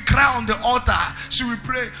and she will cry on the altar. She will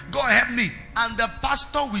pray, God help me. And the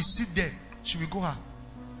pastor will sit there. She will go her.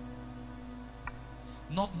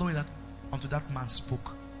 Not knowing that until that man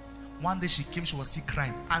spoke. One day she came, she was still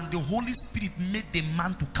crying. And the Holy Spirit made the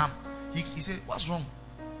man to come. He said, what's wrong?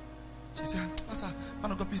 She said, Pastor,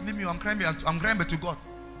 man of God, please leave me. I'm crying to God.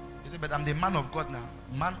 He said, but I'm the man of God now.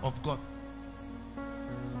 Man of God.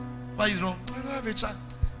 Why is wrong? I don't have a child.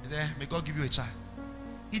 He said, may God give you a child.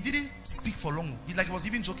 He didn't speak for long. He was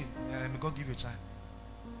even joking. May God give you a child.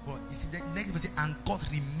 But you see, the next verse, and God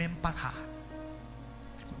remembered her.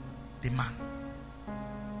 The man.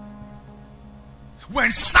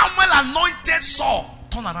 When Samuel anointed Saul,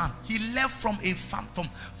 turn around. He left from a farmer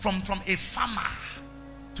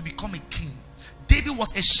to become a king. David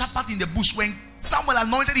was a shepherd in the bush. When Samuel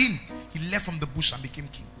anointed him, he left from the bush and became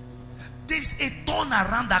king. There is a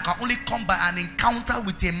turnaround that can only come by an encounter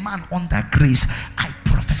with a man under grace. I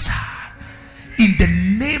prophesy in the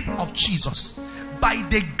name of Jesus, by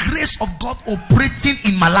the grace of God operating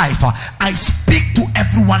in my life, I speak to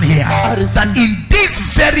everyone here that in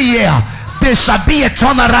this very year there shall be a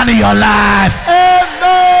turnaround in your life.